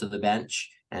Cottle to the bench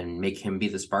and make him be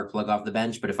the spark plug off the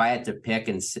bench. But if I had to pick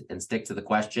and stick to the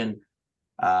question,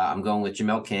 I'm going with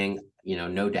Jamel King.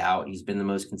 No doubt he's been the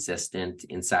most consistent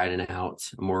inside and out,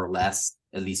 more or less,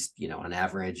 at least on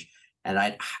average. And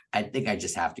I think I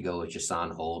just have to go with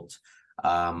Jusan Holt.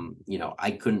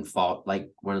 I couldn't fault,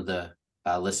 like one of the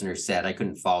listeners said, I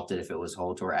couldn't fault it if it was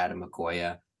Holt or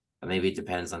Adamakoya. Maybe it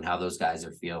depends on how those guys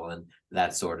are feeling,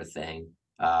 that sort of thing.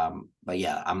 But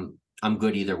yeah, I'm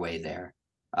good either way there.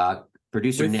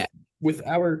 Producer Nick. With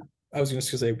our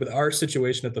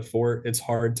situation at the 4, it's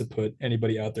hard to put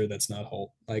anybody out there that's not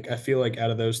Holt. Like I feel like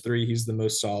out of those 3, he's the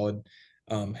most solid.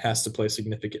 Has to play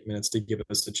significant minutes to give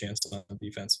us a chance on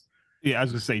defense. Yeah, I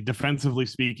was gonna say, defensively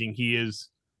speaking, he's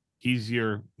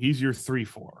your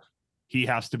 3-4. He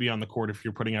has to be on the court if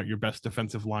you're putting out your best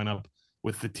defensive lineup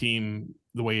with the team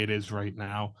the way it is right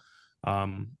now.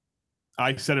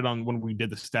 I said it on when we did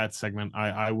the stats segment.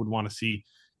 I would want to see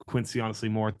Quincy honestly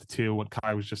more at the 2. What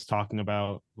Kai was just talking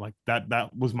about, like that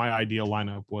was my ideal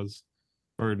lineup, was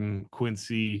Burden,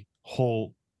 Quincy,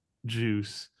 Holt,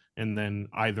 Juice, and then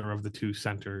either of the 2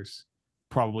 centers.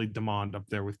 Probably Demond up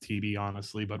there with TB,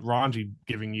 honestly, but Ranji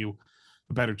giving you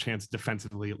a better chance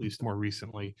defensively, at least more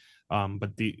recently.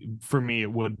 But for me,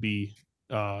 it would be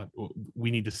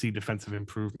we need to see defensive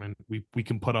improvement. We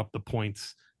can put up the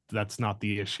points. That's not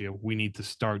the issue. We need to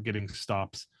start getting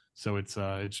stops. So it's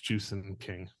Juice and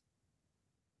King.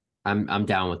 I'm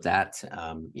down with that.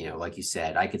 Like you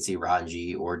said, I could see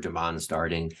Ranji or Damon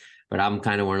starting, but I'm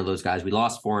kind of one of those guys. We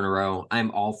lost 4 in a row.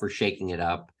 I'm all for shaking it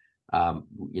up.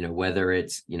 Whether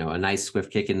it's, a nice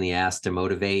swift kick in the ass to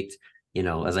motivate,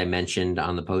 as I mentioned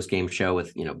on the post-game show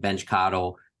with, bench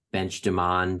Cottle, bench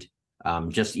Demond,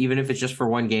 just even if it's just for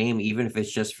one game, even if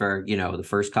it's just for, the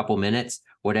first couple minutes,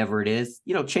 whatever it is,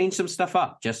 change some stuff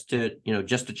up just to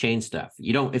change stuff.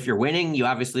 If you're winning, you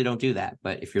obviously don't do that.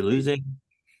 But if you're losing,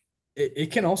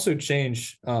 it can also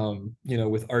change,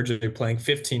 with RJ playing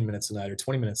 15 minutes a night or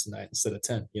 20 minutes a night instead of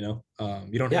 10, you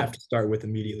don't have to start with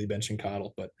immediately benching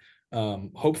Cottle, but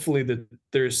hopefully that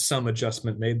there's some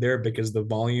adjustment made there, because the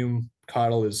volume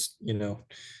Cottle is,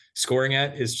 scoring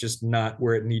at is just not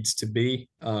where it needs to be.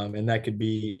 And that could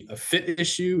be a fit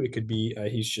issue. It could be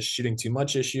he's just shooting too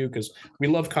much issue, because we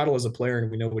love Cottle as a player and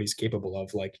we know what he's capable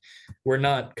of. Like, we're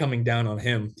not coming down on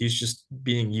him. He's just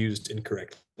being used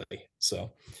incorrectly.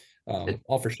 So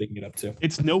all for shaking it up too.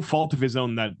 It's no fault of his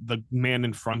own that the man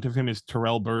in front of him is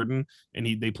Terrell Burden, and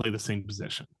they play the same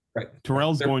position. Right.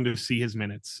 Terrell's going to see his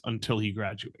minutes until he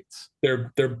graduates.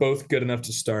 They're both good enough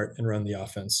to start and run the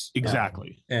offense.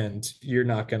 Exactly. And you're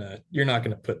not gonna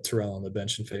put Terrell on the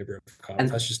bench in favor of Cottle.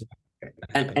 That's just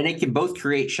and they can both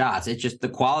create shots. It's just the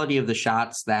quality of the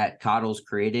shots that Cottle's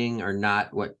creating are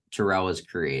not what Terrell is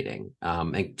creating.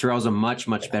 And Terrell's a much,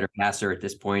 much better passer at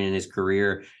this point in his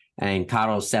career. And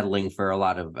Cottle's settling for a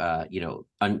lot of,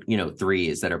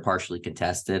 threes that are partially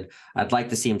contested. I'd like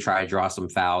to see him try to draw some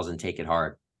fouls and take it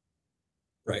hard.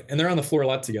 Right. And they're on the floor a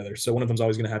lot together. So one of them's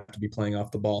always going to have to be playing off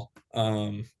the ball.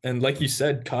 And like you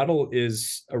said, Cottle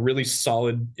is a really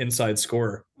solid inside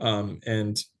scorer.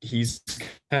 And he's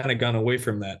kind of gone away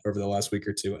from that over the last week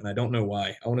or two. And I don't know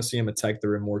why. I want to see him attack the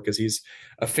rim more, because he's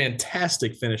a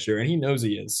fantastic finisher and he knows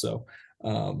he is. So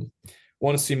want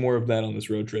to see more of that on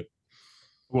this road trip.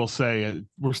 We'll say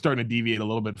we're starting to deviate a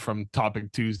little bit from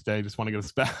topic Tuesday. Just want to get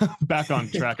us back on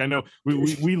track. I know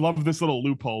we love this little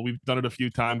loophole. We've done it a few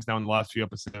times now in the last few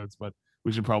episodes, but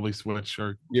we should probably switch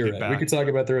or You're get right. back. We could talk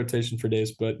about the rotation for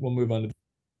days, but we'll move on to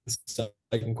the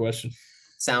second question.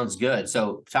 Sounds good.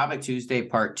 So topic Tuesday,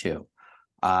 part 2.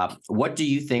 What do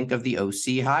you think of the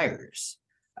OC hires?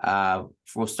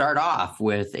 We'll start off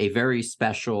with a very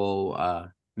special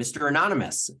Mr.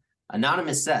 Anonymous.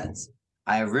 Anonymous says,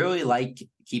 I really like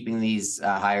keeping these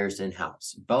hires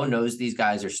in-house. Bo knows these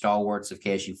guys are stalwarts of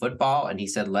KSU football, and he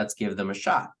said, let's give them a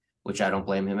shot, which I don't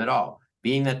blame him at all.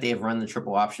 Being that they have run the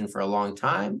triple option for a long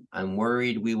time, I'm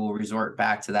worried we will resort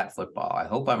back to that football. I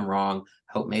hope I'm wrong.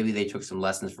 I hope maybe they took some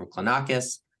lessons from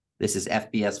Klanakis. This is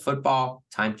FBS football.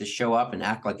 Time to show up and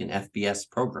act like an FBS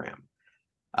program.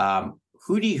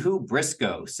 Hootie Hoo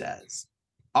Briscoe says,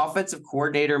 offensive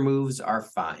coordinator moves are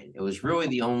fine. It was really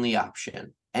the only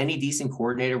option. Any decent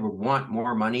coordinator would want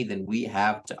more money than we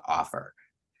have to offer.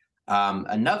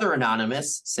 Another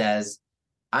anonymous says,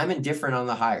 I'm indifferent on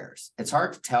the hires. It's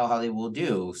hard to tell how they will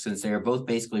do since they are both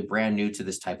basically brand new to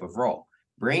this type of role.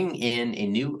 Bringing in a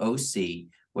new OC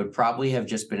would probably have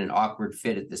just been an awkward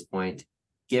fit at this point,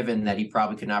 given that he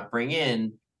probably could not bring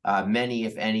in many,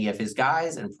 if any, of his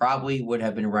guys, and probably would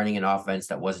have been running an offense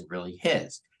that wasn't really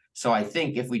his. So I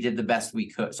think we did the best we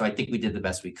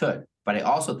could. But I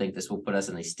also think this will put us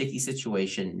in a sticky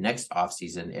situation next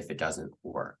offseason if it doesn't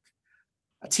work.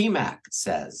 T-Mac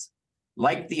says, I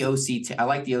like the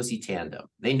OC tandem.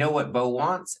 They know what Bo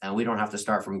wants, and we don't have to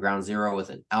start from ground zero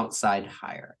with an outside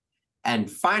hire.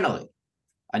 And finally,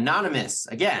 Anonymous,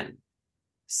 again,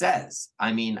 says,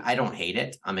 I don't hate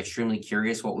it. I'm extremely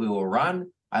curious what we will run.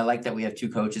 I like that we have 2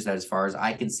 coaches that, as far as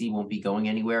I can see, won't be going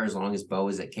anywhere as long as Bo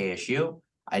is at KSU.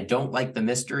 I don't like the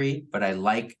mystery, but I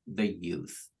like the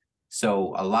youth.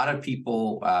 So a lot of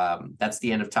people, that's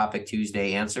the end of Topic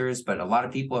Tuesday answers, but a lot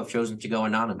of people have chosen to go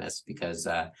anonymous because,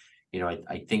 I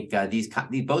think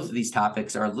both of these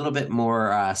topics are a little bit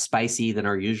more spicy than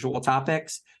our usual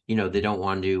topics. They don't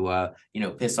want to,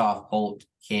 piss off Holt,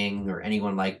 King, or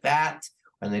anyone like that.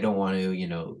 And they don't want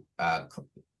to,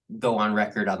 go on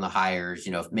record on the hires,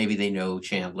 if maybe they know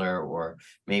Chandler, or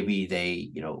maybe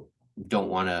they, don't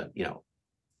want to,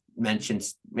 mention,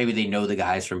 maybe they know the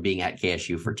guys from being at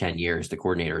KSU for 10 years, the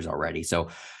coordinators already. So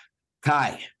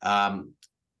Kai,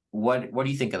 what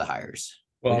do you think of the hires?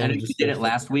 Well, I know you did it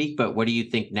last week, but what do you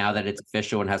think now that it's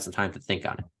official and have some time to think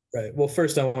on it? Right. Well,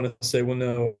 first I want to say,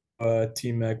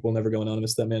 T-Mac will never go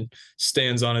anonymous. That man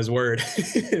stands on his word.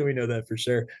 We know that for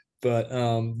sure. But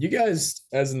you guys,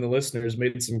 as in the listeners,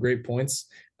 made some great points.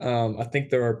 I think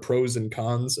there are pros and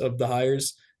cons of the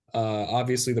hires.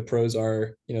 Obviously, the pros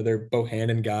are, they're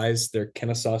Bohannon guys, they're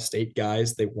Kennesaw State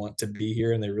guys. They want to be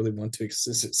here and they really want to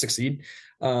succeed.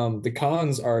 The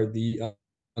cons are the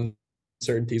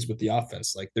uncertainties with the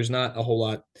offense. Like, there's not a whole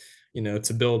lot,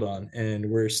 to build on, and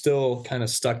we're still kind of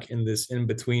stuck in this in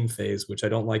between phase, which I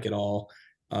don't like at all.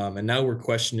 And now we're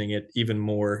questioning it even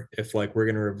more if like we're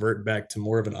going to revert back to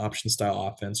more of an option style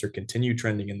offense or continue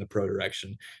trending in the pro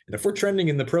direction. And if we're trending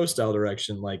in the pro style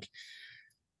direction, like,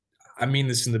 I mean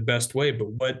this in the best way, but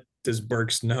what does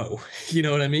Burks know? You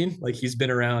know what I mean? Like, he's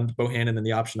been around Bohannon and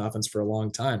the option offense for a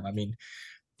long time. I mean,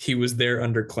 he was there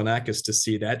under Klenakis to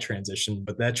see that transition,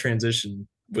 but that transition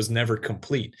was never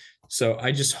complete. So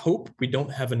I just hope we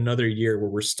don't have another year where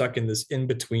we're stuck in this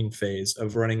in-between phase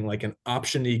of running like an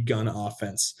option-y gun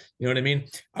offense. You know what I mean?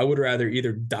 I would rather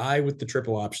either die with the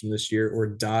triple option this year or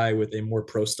die with a more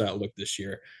pro-style look this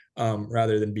year,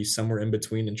 rather than be somewhere in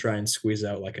between and try and squeeze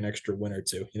out like an extra win or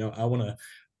two. I want to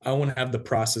have the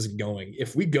process going.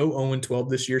 If we go 0-12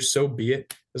 this year, so be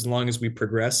it, as long as we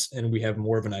progress and we have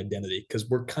more of an identity, because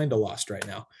we're kind of lost right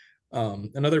now.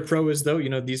 Another pro is, though,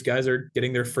 these guys are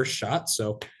getting their first shot.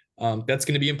 So that's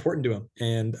going to be important to them.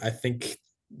 And I think,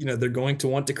 they're going to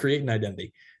want to create an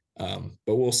identity,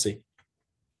 but we'll see.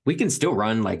 We can still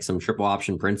run like some triple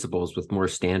option principles with more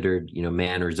standard,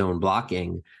 man or zone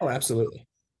blocking. Oh, absolutely.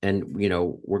 And,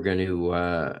 we're going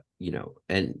to,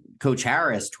 and Coach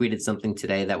Harris tweeted something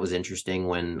today that was interesting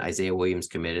when Isaiah Williams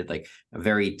committed, like a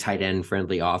very tight end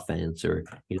friendly offense or,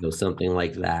 something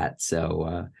like that.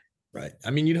 So, right.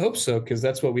 I mean, you'd hope so, because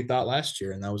that's what we thought last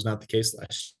year. And that was not the case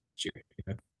last year.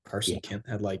 Carson Kent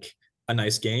had like a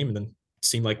nice game and then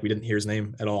seemed like we didn't hear his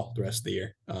name at all the rest of the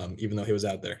year, even though he was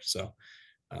out there. So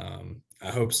I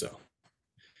hope so.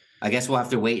 I guess we'll have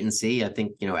to wait and see. I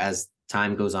think, as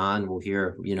time goes on, we'll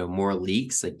hear, more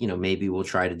leaks. Like, maybe we'll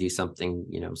try to do something,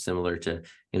 similar to,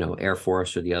 Air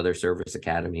Force or the other service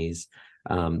academies,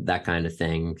 that kind of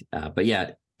thing. But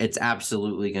yeah, it's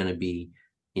absolutely going to be,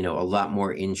 a lot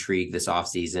more intrigue this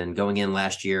offseason. Going in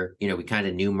last year, we kind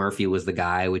of knew Murphy was the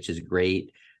guy, which is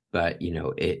great. But,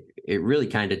 it really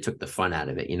kind of took the fun out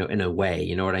of it, in a way,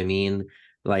 you know what I mean?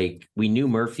 Like, we knew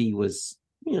Murphy was,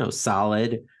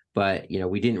 solid, but,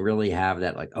 we didn't really have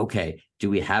that, like, okay, do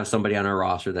we have somebody on our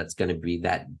roster that's going to be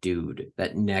that dude,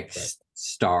 that next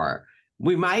star?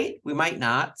 We might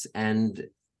not. And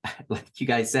like you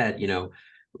guys said,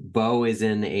 Bo is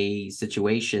in a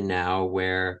situation now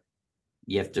where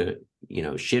you have to,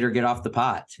 shit or get off the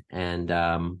pot. And,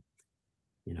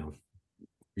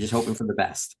 just hoping for the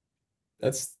best.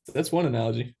 That's one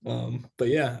analogy. But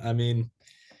yeah, I mean,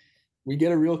 we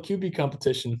get a real QB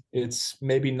competition. It's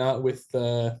maybe not with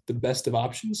the best of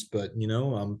options, but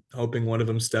I'm hoping one of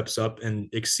them steps up and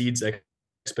exceeds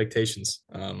expectations.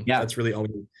 That's really all we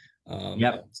need. I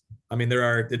mean,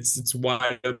 it's a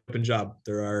wide open job.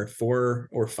 There are 4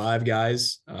 or 5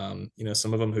 guys,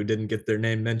 some of them who didn't get their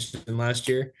name mentioned last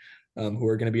year, who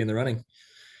are going to be in the running.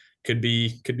 Could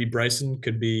be Bryson,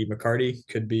 could be McCarty,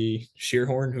 could be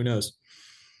Shearhorn, who knows?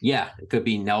 Yeah, it could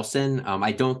be Nelson.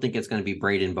 I don't think it's going to be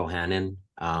Braden Bohannon,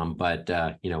 but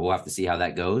we'll have to see how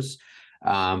that goes.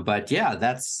 But yeah,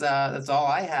 that's all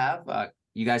I have.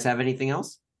 You guys have anything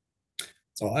else?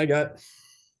 That's all I got.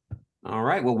 All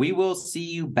right. Well, we will see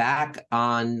you back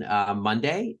on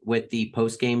Monday with the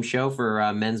post-game show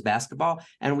for men's basketball.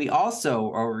 And we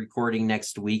also are recording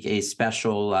next week a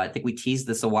special, I think we teased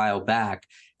this a while back,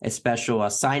 a special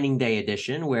signing day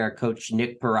edition where Coach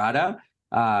Nick Parada,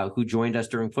 who joined us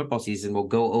during football season, will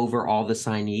go over all the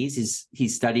signees.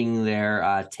 He's studying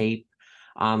their tape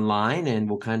online and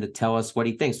will kind of tell us what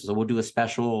he thinks. So we'll do a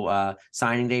special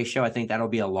signing day show. I think that'll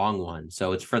be a long one.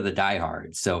 So it's for the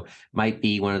diehards. So might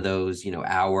be one of those,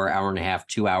 hour and a half,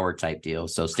 2-hour type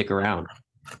deals. So stick around.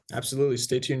 Absolutely.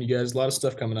 Stay tuned, you guys. A lot of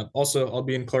stuff coming up. Also, I'll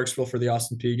be in Clarksville for the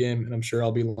Austin Peay game, and I'm sure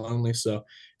I'll be lonely. So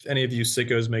if any of you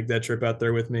sickos make that trip out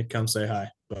there with me, come say hi.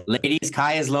 But ladies,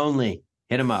 Kai is lonely.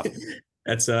 Hit him up.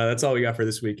 That's all we got for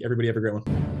this week. Everybody have a great one.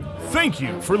 Thank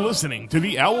you for listening to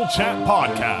the Owl Chat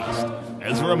podcast.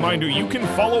 As a reminder, you can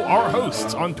follow our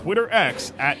hosts on Twitter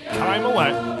X at Kai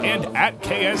Millette and at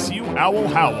KSU Owl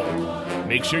Howl.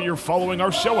 Make sure you're following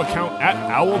our show account at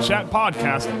Owl Chat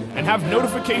Podcast and have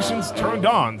notifications turned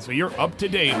on so you're up to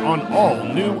date on all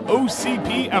new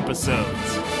OCP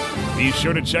episodes. Be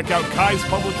sure to check out Kai's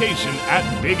publication at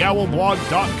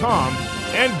BigOwlBlog.com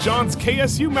and John's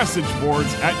KSU message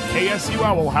boards at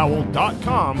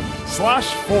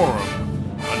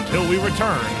KSUOwlHowl.com/forum. Until we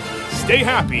return, stay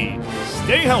happy,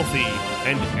 stay healthy,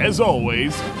 and as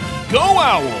always, go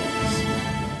Owls!